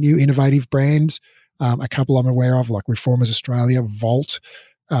some of these new innovative brands. A couple I'm aware of, like Reformers Australia, Volt.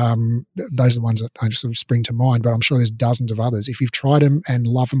 Those are the ones that I just sort of spring to mind, but I'm sure there's dozens of others. If you've tried them and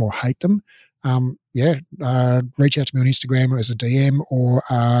love them or hate them, reach out to me on Instagram as a DM or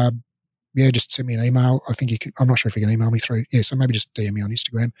just send me an email. I think you can. I'm not sure if you can email me through. Yeah, so maybe just DM me on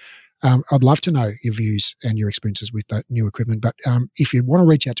Instagram. I'd love to know your views and your experiences with that new equipment. But if you want to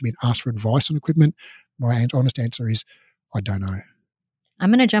reach out to me and ask for advice on equipment, my honest answer is I don't know. I'm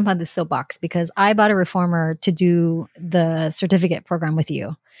going to jump on this soapbox because I bought a reformer to do the certificate program with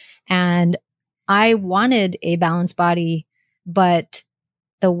you. And I wanted a balanced body, but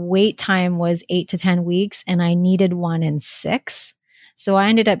the wait time was 8 to 10 weeks and I needed one in 6. So I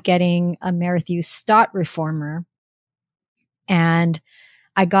ended up getting a Merrithew Stott reformer. And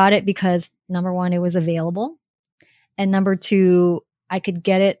I got it because number one, it was available. And number two, I could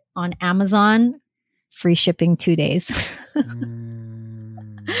get it on Amazon, free shipping 2 days.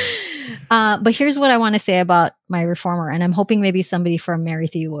 But here's what I want to say about my reformer. And I'm hoping maybe somebody from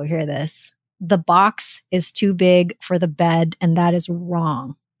Merrithew will hear this. The box is too big for the bed, and that is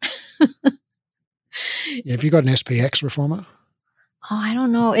wrong. Have you got an SPX reformer? Oh, I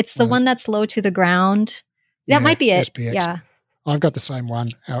don't know. It's the one that's low to the ground. That might be it. SPX. Yeah. I've got the same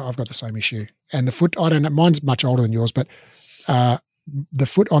one. I've got the same issue. And the foot, I don't know, mine's much older than yours, but the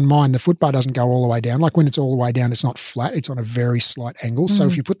foot on mine, the foot bar doesn't go all the way down. Like when it's all the way down, it's not flat. It's on a very slight angle. So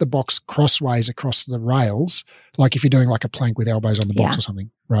if you put the box crossways across the rails, like if you're doing like a plank with elbows on the box or something,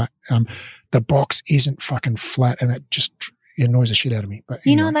 right? The box isn't fucking flat and that just annoys the shit out of me. But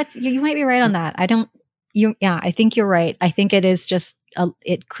anyway. That's, you might be right on that. I think you're right. I think it is just,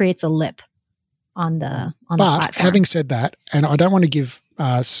 it creates a lip on the platform. But having said that, and I don't want to give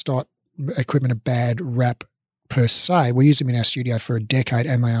Stott equipment a bad rap per se, we used them in our studio for a decade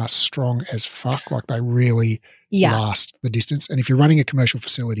and they are strong as fuck. Like they really last the distance. And if you're running a commercial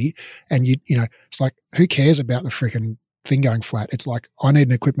facility and you know, it's like, who cares about the freaking thing going flat? It's like, I need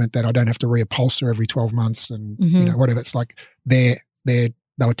an equipment that I don't have to reupholster every 12 months and, you know, whatever. It's like they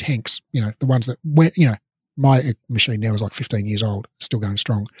were tanks, you know, the ones that went, you know, my machine now is like 15 years old, still going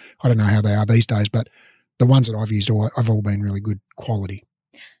strong. I don't know how they are these days, but the ones that I've used have all been really good quality.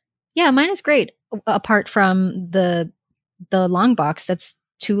 Yeah, mine is great. Apart from the long box that's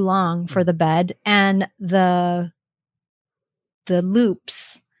too long for the bed and the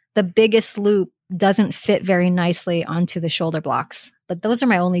loops, the biggest loop doesn't fit very nicely onto the shoulder blocks. But those are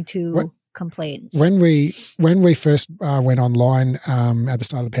my only two complaints. When we first went online at the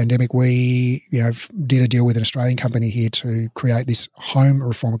start of the pandemic, we did a deal with an Australian company here to create this home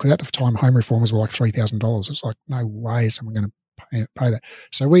reformer, because at the time home reformers were like $3,000. It's like, no way is someone going to pay that.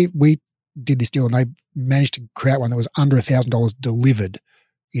 So we did this deal and they managed to create one that was under $1,000 delivered,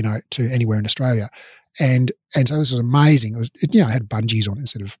 you know, to anywhere in Australia. And so this was amazing. It was, it had bungees on it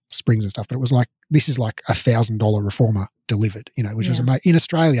instead of springs and stuff, but it was like, this is like $1,000 reformer delivered, you know, which was amazing. In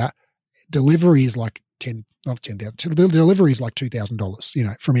Australia, delivery is like not 10,000. Delivery is like $2,000, you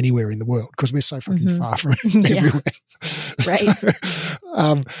know, from anywhere in the world because we're so fucking far from everywhere. Right.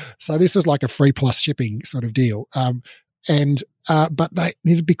 So this was like a free plus shipping sort of deal. But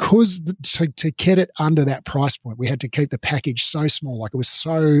because to get it under that price point, we had to keep the package so small, like it was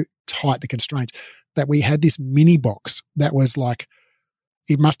so tight, the constraints, that we had this mini box that was like,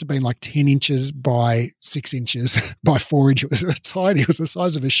 it must have been like 10 inches by 6 inches by 4 inches. It was tiny. It was the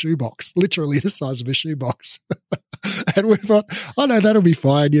size of a shoebox, literally the size of a shoebox. And we thought, oh no, that'll be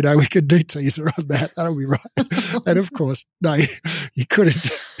fine. You know, we could do teaser on that. That'll be right. And of course, no, you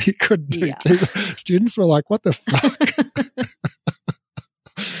couldn't do teaser. Students were like, what the fuck?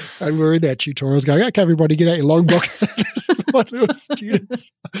 And we're in their tutorials going, okay, everybody get out your long box. My little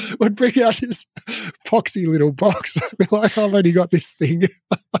students would bring out this poxy little box. I'd be like, I've only got this thing.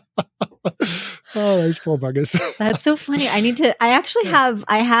 Oh, those poor buggers. That's so funny. I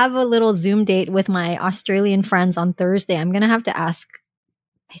have a little Zoom date with my Australian friends on Thursday. I'm going to have to ask,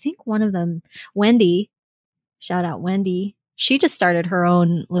 I think one of them, Wendy, shout out Wendy. She just started her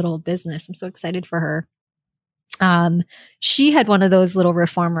own little business. I'm so excited for her. She had one of those little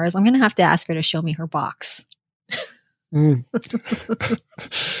reformers. I'm going to have to ask her to show me her box. Make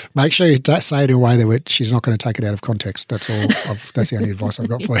sure you don't say it in a way that she's not going to take it out of context. That's all. That's the only advice I've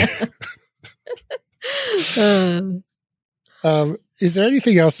got for you. Is there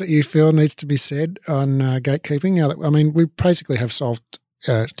anything else that you feel needs to be said on gatekeeping? Now that, I mean, we basically have solved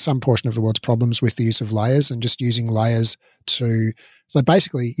some portion of the world's problems with the use of layers and just using layers to, so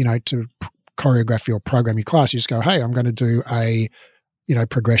basically, you know, to choreograph your program, your class. You just go, hey, I'm going to do a, you know,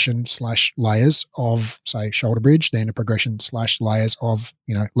 progression / layers of, say, shoulder bridge, then a progression / layers of,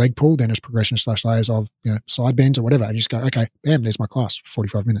 you know, leg pull, then a progression / layers of, you know, side bends or whatever. And you just go, okay, bam, there's my class,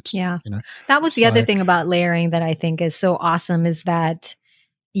 45 minutes. Yeah. You know, that was the other thing about layering that I think is so awesome is that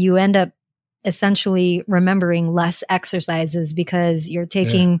you end up essentially remembering less exercises because you're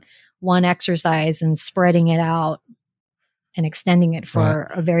taking one exercise and spreading it out and extending it for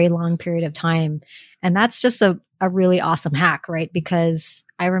a very long period of time. And that's just a really awesome hack, right? Because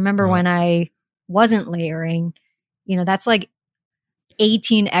I remember when I wasn't layering, that's like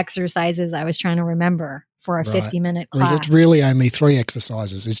 18 exercises I was trying to remember for a 50-minute class. Whereas it's really only 3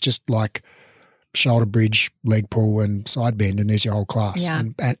 exercises. It's just like shoulder bridge, leg pull, and side bend, and there's your whole class. Yeah.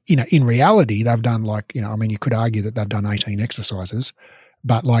 And in reality, they've done you could argue that they've done 18 exercises,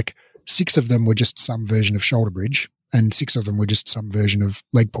 but like 6 of them were just some version of shoulder bridge, and 6 of them were just some version of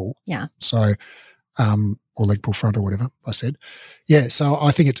leg pull. Yeah. So, or leg pull front or whatever I said. Yeah. So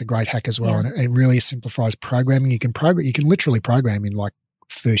I think it's a great hack as well. And it really simplifies programming. You can literally program in like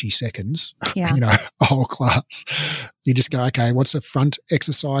 30 seconds, a whole class. You just go, okay, what's a front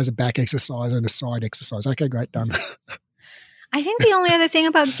exercise, a back exercise, and a side exercise? Okay, great, done. I think the only other thing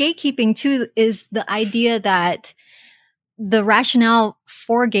about gatekeeping too is the idea that the rationale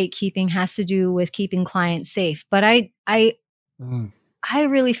for gatekeeping has to do with keeping clients safe. But I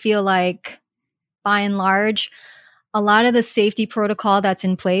really feel like, by and large, a lot of the safety protocol that's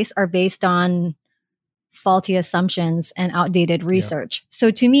in place are based on faulty assumptions and outdated research.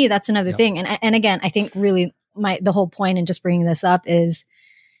 So to me, that's another thing. And again, I think really the whole point in just bringing this up is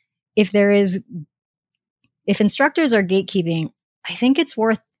if instructors are gatekeeping, I think it's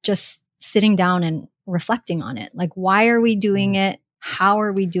worth just sitting down and reflecting on it. Like, why are we doing it? How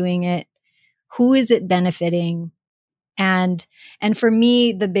are we doing it? Who is it benefiting? And for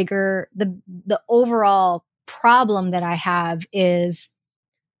me, the overall problem that I have is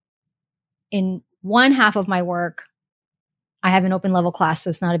in one half of my work, I have an open level class,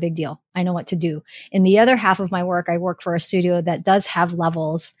 so it's not a big deal. I know what to do. In the other half of my work, I work for a studio that does have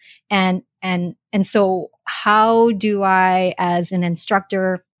levels. And so how do I, as an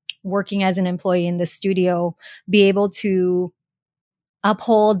instructor working as an employee in the studio, be able to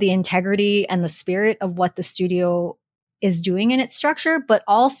uphold the integrity and the spirit of what the studio is doing in its structure, but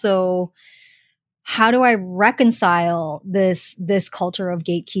also how do I reconcile this culture of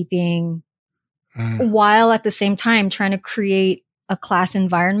gatekeeping while at the same time trying to create a class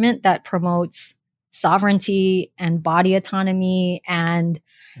environment that promotes sovereignty and body autonomy and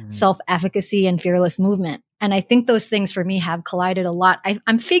self-efficacy and fearless movement. And I think those things for me have collided a lot.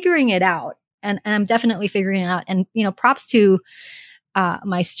 I'm figuring it out, and I'm definitely figuring it out. And, props to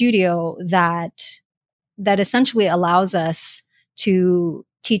my studio that essentially allows us to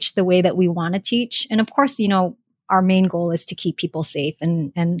teach the way that we want to teach. And of course, our main goal is to keep people safe.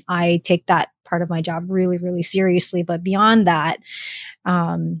 And I take that part of my job really, really seriously. But beyond that,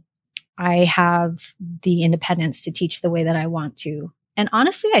 I have the independence to teach the way that I want to. And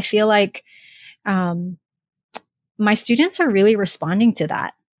honestly, I feel like my students are really responding to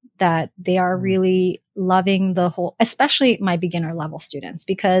that they are really loving the whole, especially my beginner level students,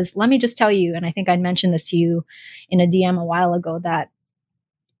 because let me just tell you, and I think I mentioned this to you in a DM a while ago, that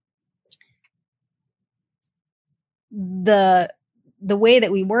the way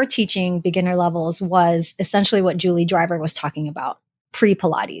that we were teaching beginner levels was essentially what Julie Driver was talking about,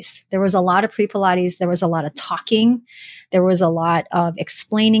 pre-Pilates. There was a lot of pre-Pilates. There was a lot of talking. There was a lot of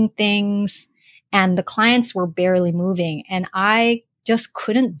explaining things, and the clients were barely moving. And I just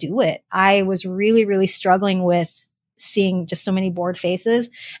couldn't do it. I was really, really struggling with seeing just so many bored faces.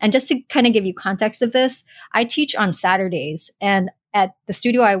 And just to kind of give you context of this, I teach on Saturdays, and at the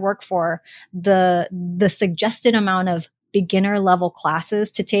studio I work for, the suggested amount of beginner level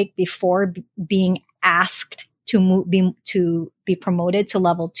classes to take before being asked to be promoted to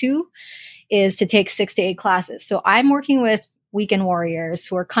level 2 is to take 6 to 8 classes. So I'm working with weekend warriors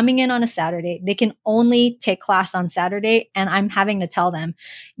who are coming in on a Saturday. They can only take class on Saturday, and I'm having to tell them,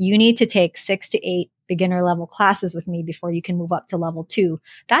 you need to take 6 to 8 beginner level classes with me before you can move up to level 2.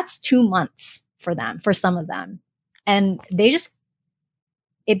 That's 2 months for them, for some of them. And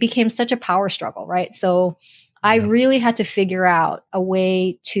it became such a power struggle, right? So I really had to figure out a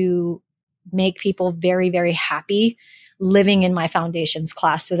way to make people very, very happy living in my foundations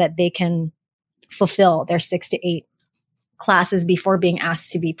class so that they can fulfill their 6 to 8 classes before being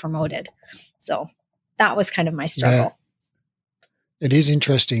asked to be promoted. So that was kind of my struggle. Yeah. It is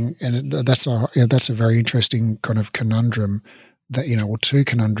interesting, and that's a very interesting kind of conundrum that, or 2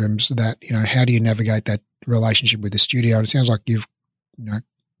 conundrums that, how do you navigate that relationship with the studio? And it sounds like you've,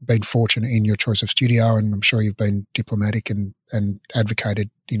 been fortunate in your choice of studio, and I'm sure you've been diplomatic and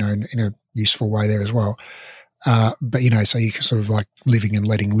advocated, in a useful way there as well. But, so you can sort of like living and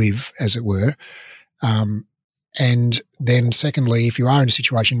letting live, as it were. And then secondly, if you are in a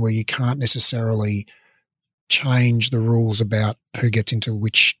situation where you can't necessarily change the rules about who gets into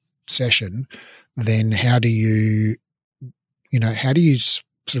which session, then how do you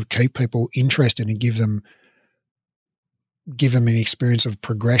sort of keep people interested and give them an experience of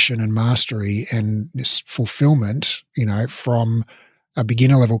progression and mastery and fulfillment, from a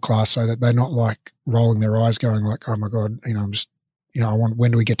beginner level class, so that they're not like rolling their eyes going like, oh my God, I'm just,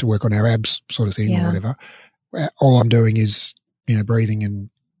 when do we get to work on our abs sort of thing or whatever. All I'm doing is, breathing and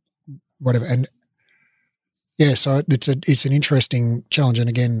whatever. And yeah, so it's an interesting challenge. And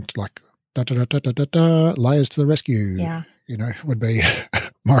again, like layers to the rescue, would be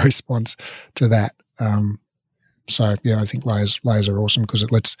my response to that. So yeah, I think layers are awesome because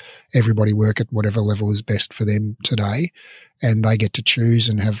it lets everybody work at whatever level is best for them today, and they get to choose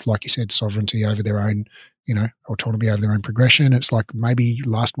and have, like you said, sovereignty over their own, autonomy over their own progression. It's like maybe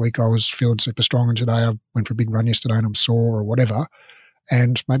last week I was feeling super strong and today I went for a big run yesterday and I'm sore or whatever,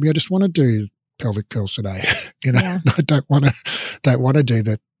 and maybe I just want to do pelvic curls today. I don't want to do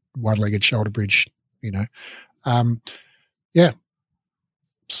the one-legged shoulder bridge.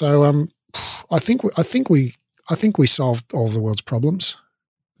 So I think we solved all of the world's problems.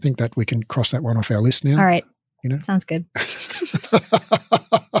 I think that we can cross that one off our list now. All right. Sounds good.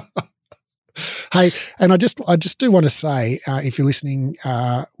 Hey, and I just do want to say, if you're listening,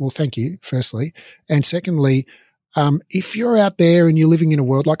 well, thank you, firstly. And secondly, if you're out there and you're living in a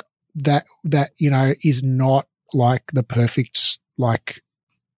world like that, is not like the perfect, like,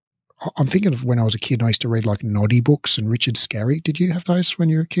 I'm thinking of when I was a kid and I used to read like Noddy books and Richard Scarry. Did you have those when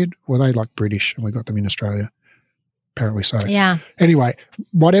you were a kid? Were they like British and we got them in Australia? Apparently so. Yeah. Anyway,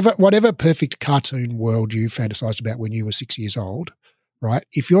 whatever perfect cartoon world you fantasized about when you were 6 years old, right?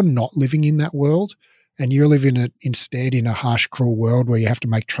 If you're not living in that world and you're living instead in a harsh, cruel world where you have to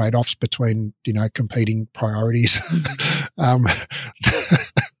make trade-offs between, competing priorities,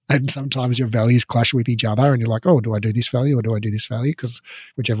 and sometimes your values clash with each other and you're like, oh, do I do this value or do I do this value? Because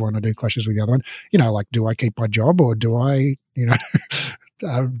whichever one I do clashes with the other one. Like, do I keep my job or do I,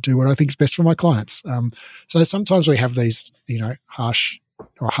 do what I think is best for my clients? So sometimes we have these, harsh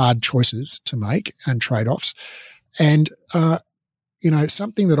or hard choices to make and trade-offs. And,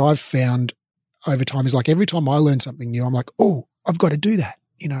 something that I've found over time is like every time I learn something new, I'm like, oh, I've got to do that.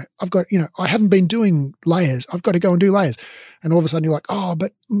 I haven't been doing layers. I've got to go and do layers. And all of a sudden you're like, oh,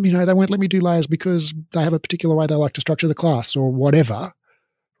 but, they won't let me do layers because they have a particular way they like to structure the class or whatever,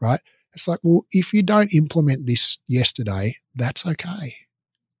 right? It's like, well, if you don't implement this yesterday, that's okay.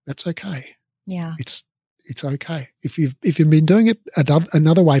 That's okay. Yeah. It's okay. If you've been doing it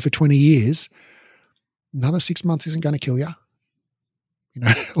another way for 20 years, another 6 months isn't going to kill you.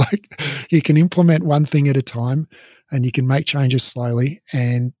 Like you can implement one thing at a time and you can make changes slowly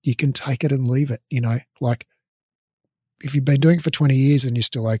and you can take it and leave it, like if you've been doing it for 20 years and you're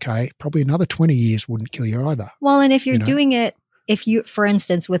still okay, probably another 20 years wouldn't kill you either. Well, and if you're doing it, for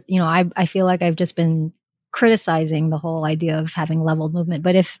instance, with, I feel like I've just been criticizing the whole idea of having leveled movement,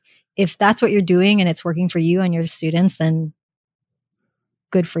 but if that's what you're doing and it's working for you and your students, then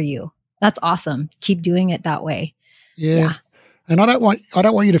good for you. That's awesome. Keep doing it that way. Yeah. And I don't want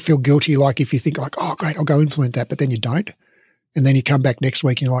you to feel guilty, like if you think like, oh, great, I'll go implement that, but then you don't. And then you come back next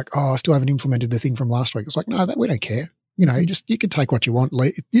week and you're like, oh, I still haven't implemented the thing from last week. It's like, no, we don't care. You can take what you want.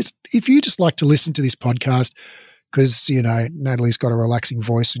 If you just like to listen to this podcast because, Natalie's got a relaxing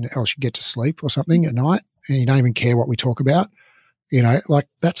voice and else you get to sleep or something at night and you don't even care what we talk about, like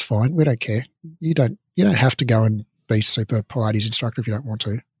that's fine. We don't care. You don't have to go and be super Pilates instructor if you don't want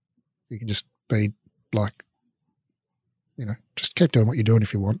to. You can just be like, just keep doing what you're doing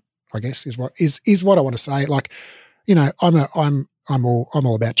if you want, I guess is what I want to say. Like, I'm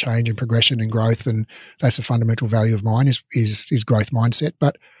all about change and progression and growth, and that's a fundamental value of mine is growth mindset.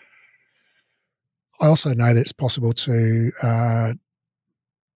 But I also know that it's possible to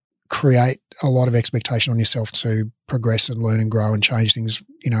create a lot of expectation on yourself to progress and learn and grow and change things,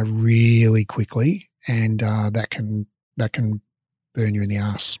 really quickly, and that can burn you in the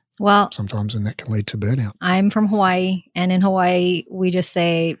ass. Well, sometimes, and that can lead to burnout. I'm from Hawaii, and in Hawaii, we just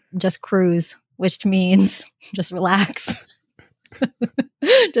say, just cruise, which means just relax.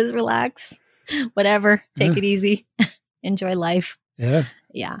 Just relax. Whatever. Take it easy. Enjoy life. Yeah.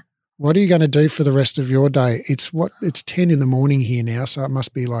 Yeah. What are you going to do for the rest of your day? It's 10 in the morning here now, so it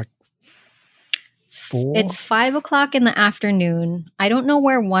must be like 4. It's 5:00 in the afternoon. I don't know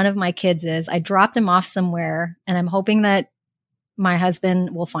where one of my kids is. I dropped him off somewhere, and I'm hoping that my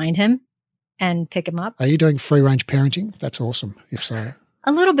husband will find him and pick him up. Are you doing free range parenting? That's awesome. If so,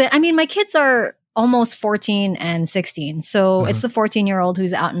 a little bit. I mean, my kids are almost 14 and 16. So it's the 14-year-old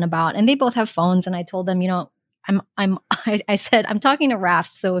who's out and about, and they both have phones. And I told them, I said, I'm talking to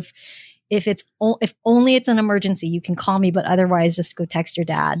Raph. So if only it's an emergency, you can call me, but otherwise just go text your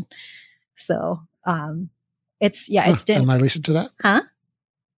dad. So, it's and they listen to that? Huh?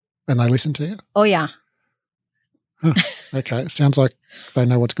 Mm-hmm. And they listen to you? Oh, yeah. Huh. Okay. Sounds like they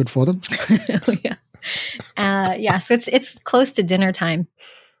know what's good for them. Yeah. Yeah. So it's close to dinner time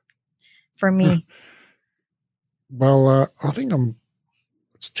for me. Huh. Well, I think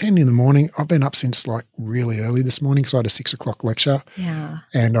it's 10 in the morning. I've been up since like really early this morning because I had a 6 o'clock lecture. Yeah.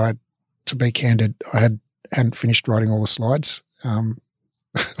 And to be candid, I hadn't finished writing all the slides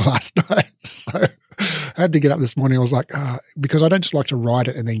last night. So I had to get up this morning. I was like, because I don't just like to write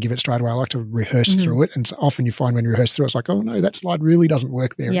it and then give it straight away. I like to rehearse through it. And so often you find when you rehearse through it, it's like, oh no, that slide really doesn't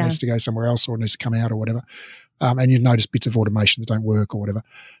work there. Yeah. It needs to go somewhere else or it needs to come out or whatever. And you notice bits of automation that don't work or whatever.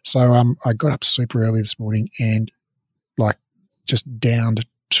 So I got up super early this morning and like just downed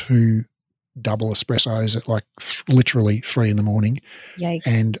 2 double espressos at like literally 3 in the morning. Yikes.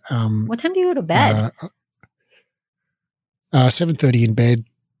 And what time do you go to bed? 7:30 in bed,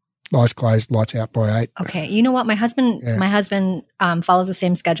 eyes closed, lights out by 8. Okay. You know what? My husband follows the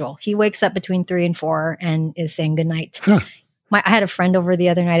same schedule. He wakes up between 3 and 4 and is saying goodnight. Huh. I had a friend over the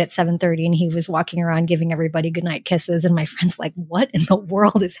other night at 7:30 and he was walking around giving everybody goodnight kisses. And my friend's like, what in the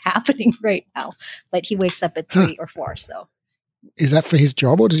world is happening right now? But he wakes up at 3 or 4. So is that for his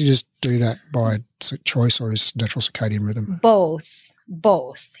job or does he just do that by choice or his natural circadian rhythm?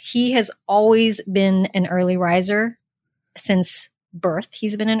 Both. He has always been an early riser since birth.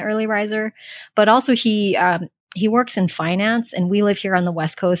 He's been an early riser, but also he works in finance and we live here on the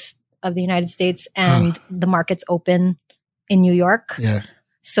West Coast of the United States and the market's open in New York. Yeah.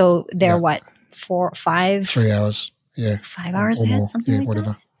 So they're what, 4, 5? 3 hours. Yeah. 5 hours or ahead, more. something like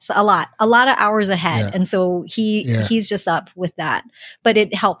whatever. that. So a lot of hours ahead. Yeah. And so he's just up with that, but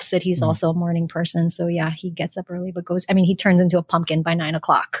it helps that he's also a morning person. So yeah, he gets up early, but he turns into a pumpkin by 9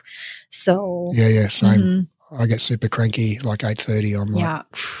 o'clock. So yeah, same. I get super cranky like 8:30. I'm like,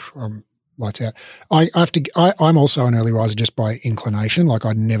 I'm lights out. I'm also an early riser just by inclination. Like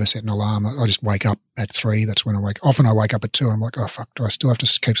I never set an alarm. I just wake up at 3. That's when I wake. Often I wake up at 2 and I'm like, oh fuck, do I still have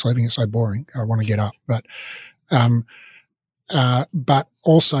to keep sleeping? It's so boring. I want to get up. But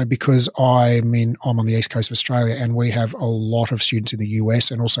also because I'm on the east coast of Australia and we have a lot of students in the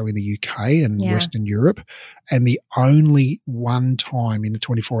US and also in the UK and Western Europe. And the only one time in the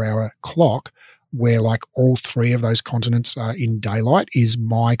 24-hour clock where like all 3 of those continents are in daylight is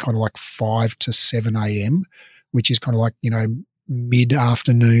my kind of like 5 to 7 a.m., which is kind of like,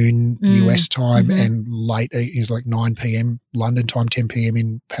 mid-afternoon US time and late is like 9 p.m. London time, 10 p.m.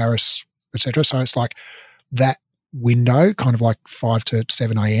 in Paris, etc. So it's like that window, kind of like 5 to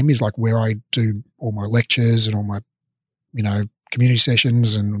 7 a.m. is like where I do all my lectures and all my, community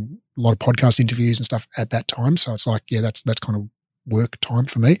sessions and a lot of podcast interviews and stuff at that time. So it's like, that's kind of work time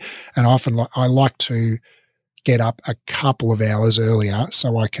for me. And I like to get up a couple of hours earlier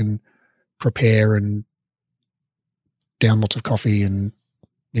so I can prepare and down lots of coffee and,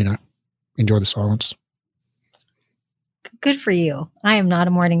 enjoy the silence. Good for you. I am not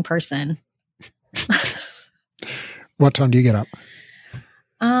a morning person. What time do you get up?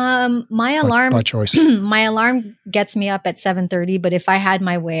 My alarm by choice. My alarm gets me up at 7:30, but if I had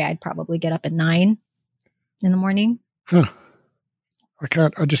my way, I'd probably get up at 9 in the morning. Huh.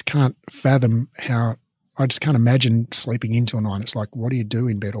 I just can't fathom I just can't imagine sleeping in till 9. It's like, what do you do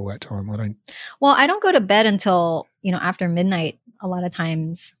in bed all that time? Well, I don't go to bed until, after midnight a lot of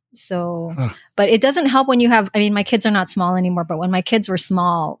times. So, but it doesn't help when you have, my kids are not small anymore, but when my kids were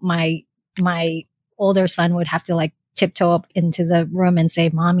small, my older son would have to like tiptoe up into the room and say,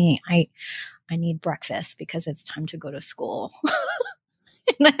 Mommy, I need breakfast because it's time to go to school.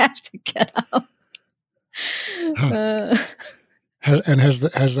 And I have to get up. Has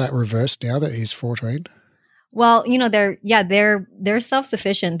that reversed now that he's 14? Well, they're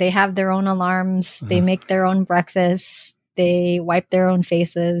self-sufficient. They have their own alarms. They make their own breakfast. They wipe their own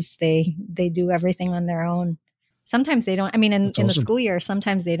faces. They do everything on their own. Sometimes they don't. In the school year,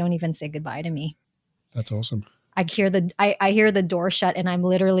 sometimes they don't even say goodbye to me. That's awesome. I hear the door shut and I'm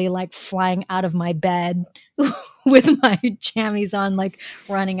literally like flying out of my bed with my jammies on, like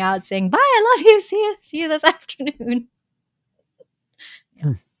running out saying, bye, I love you. See you this afternoon.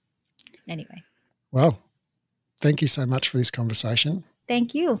 Yeah. Anyway. Well, thank you so much for this conversation.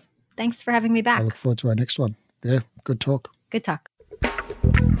 Thank you. Thanks for having me back. I look forward to our next one. Yeah, good talk. Good talk.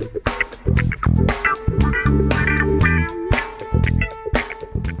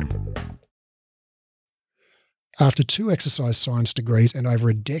 After 2 exercise science degrees and over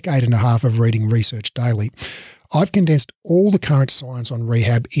a decade and a half of reading research daily, I've condensed all the current science on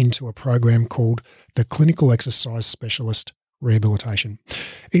rehab into a program called the Clinical Exercise Specialist Rehabilitation.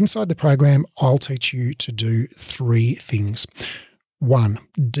 Inside the program, I'll teach you to do 3 things. 1,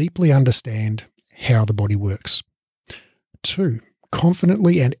 deeply understand how the body works. 2,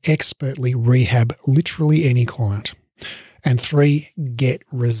 confidently and expertly rehab literally any client. And 3, get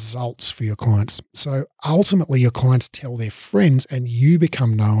results for your clients. So ultimately, your clients tell their friends and you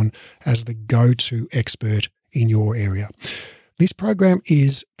become known as the go-to expert in your area. This program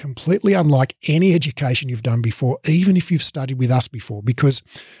is completely unlike any education you've done before, even if you've studied with us before, because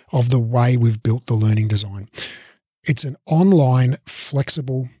of the way we've built the learning design. It's an online,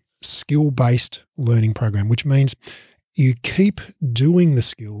 flexible, skill-based learning program, which means you keep doing the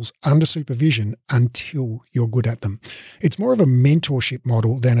skills under supervision until you're good at them. It's more of a mentorship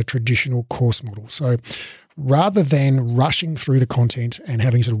model than a traditional course model. So rather than rushing through the content and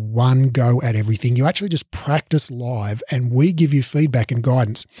having sort of one go at everything, you actually just practice live and we give you feedback and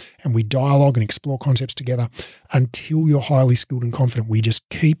guidance and we dialogue and explore concepts together until you're highly skilled and confident. We just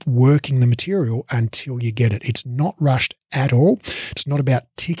keep working the material until you get it. It's not rushed at all. It's not about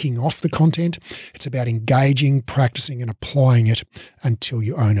ticking off the content. It's about engaging, practicing, and applying it until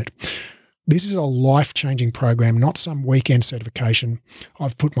you own it. This is a life-changing program, not some weekend certification.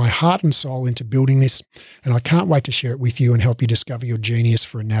 I've put my heart and soul into building this, and I can't wait to share it with you and help you discover your genius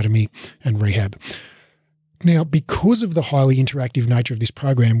for anatomy and rehab. Now, because of the highly interactive nature of this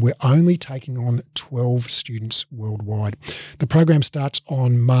program, we're only taking on 12 students worldwide. The program starts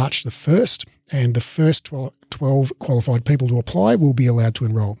on March the 1st, and the first 12 qualified people to apply will be allowed to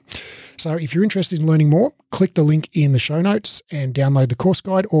enroll. So if you're interested in learning more, click the link in the show notes and download the course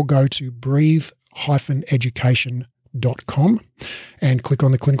guide, or go to breathe-education.com and click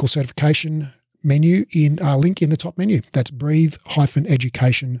on the clinical certification menu link in the top menu. That's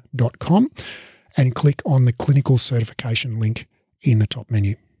breathe-education.com and click on the clinical certification link in the top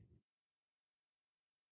menu.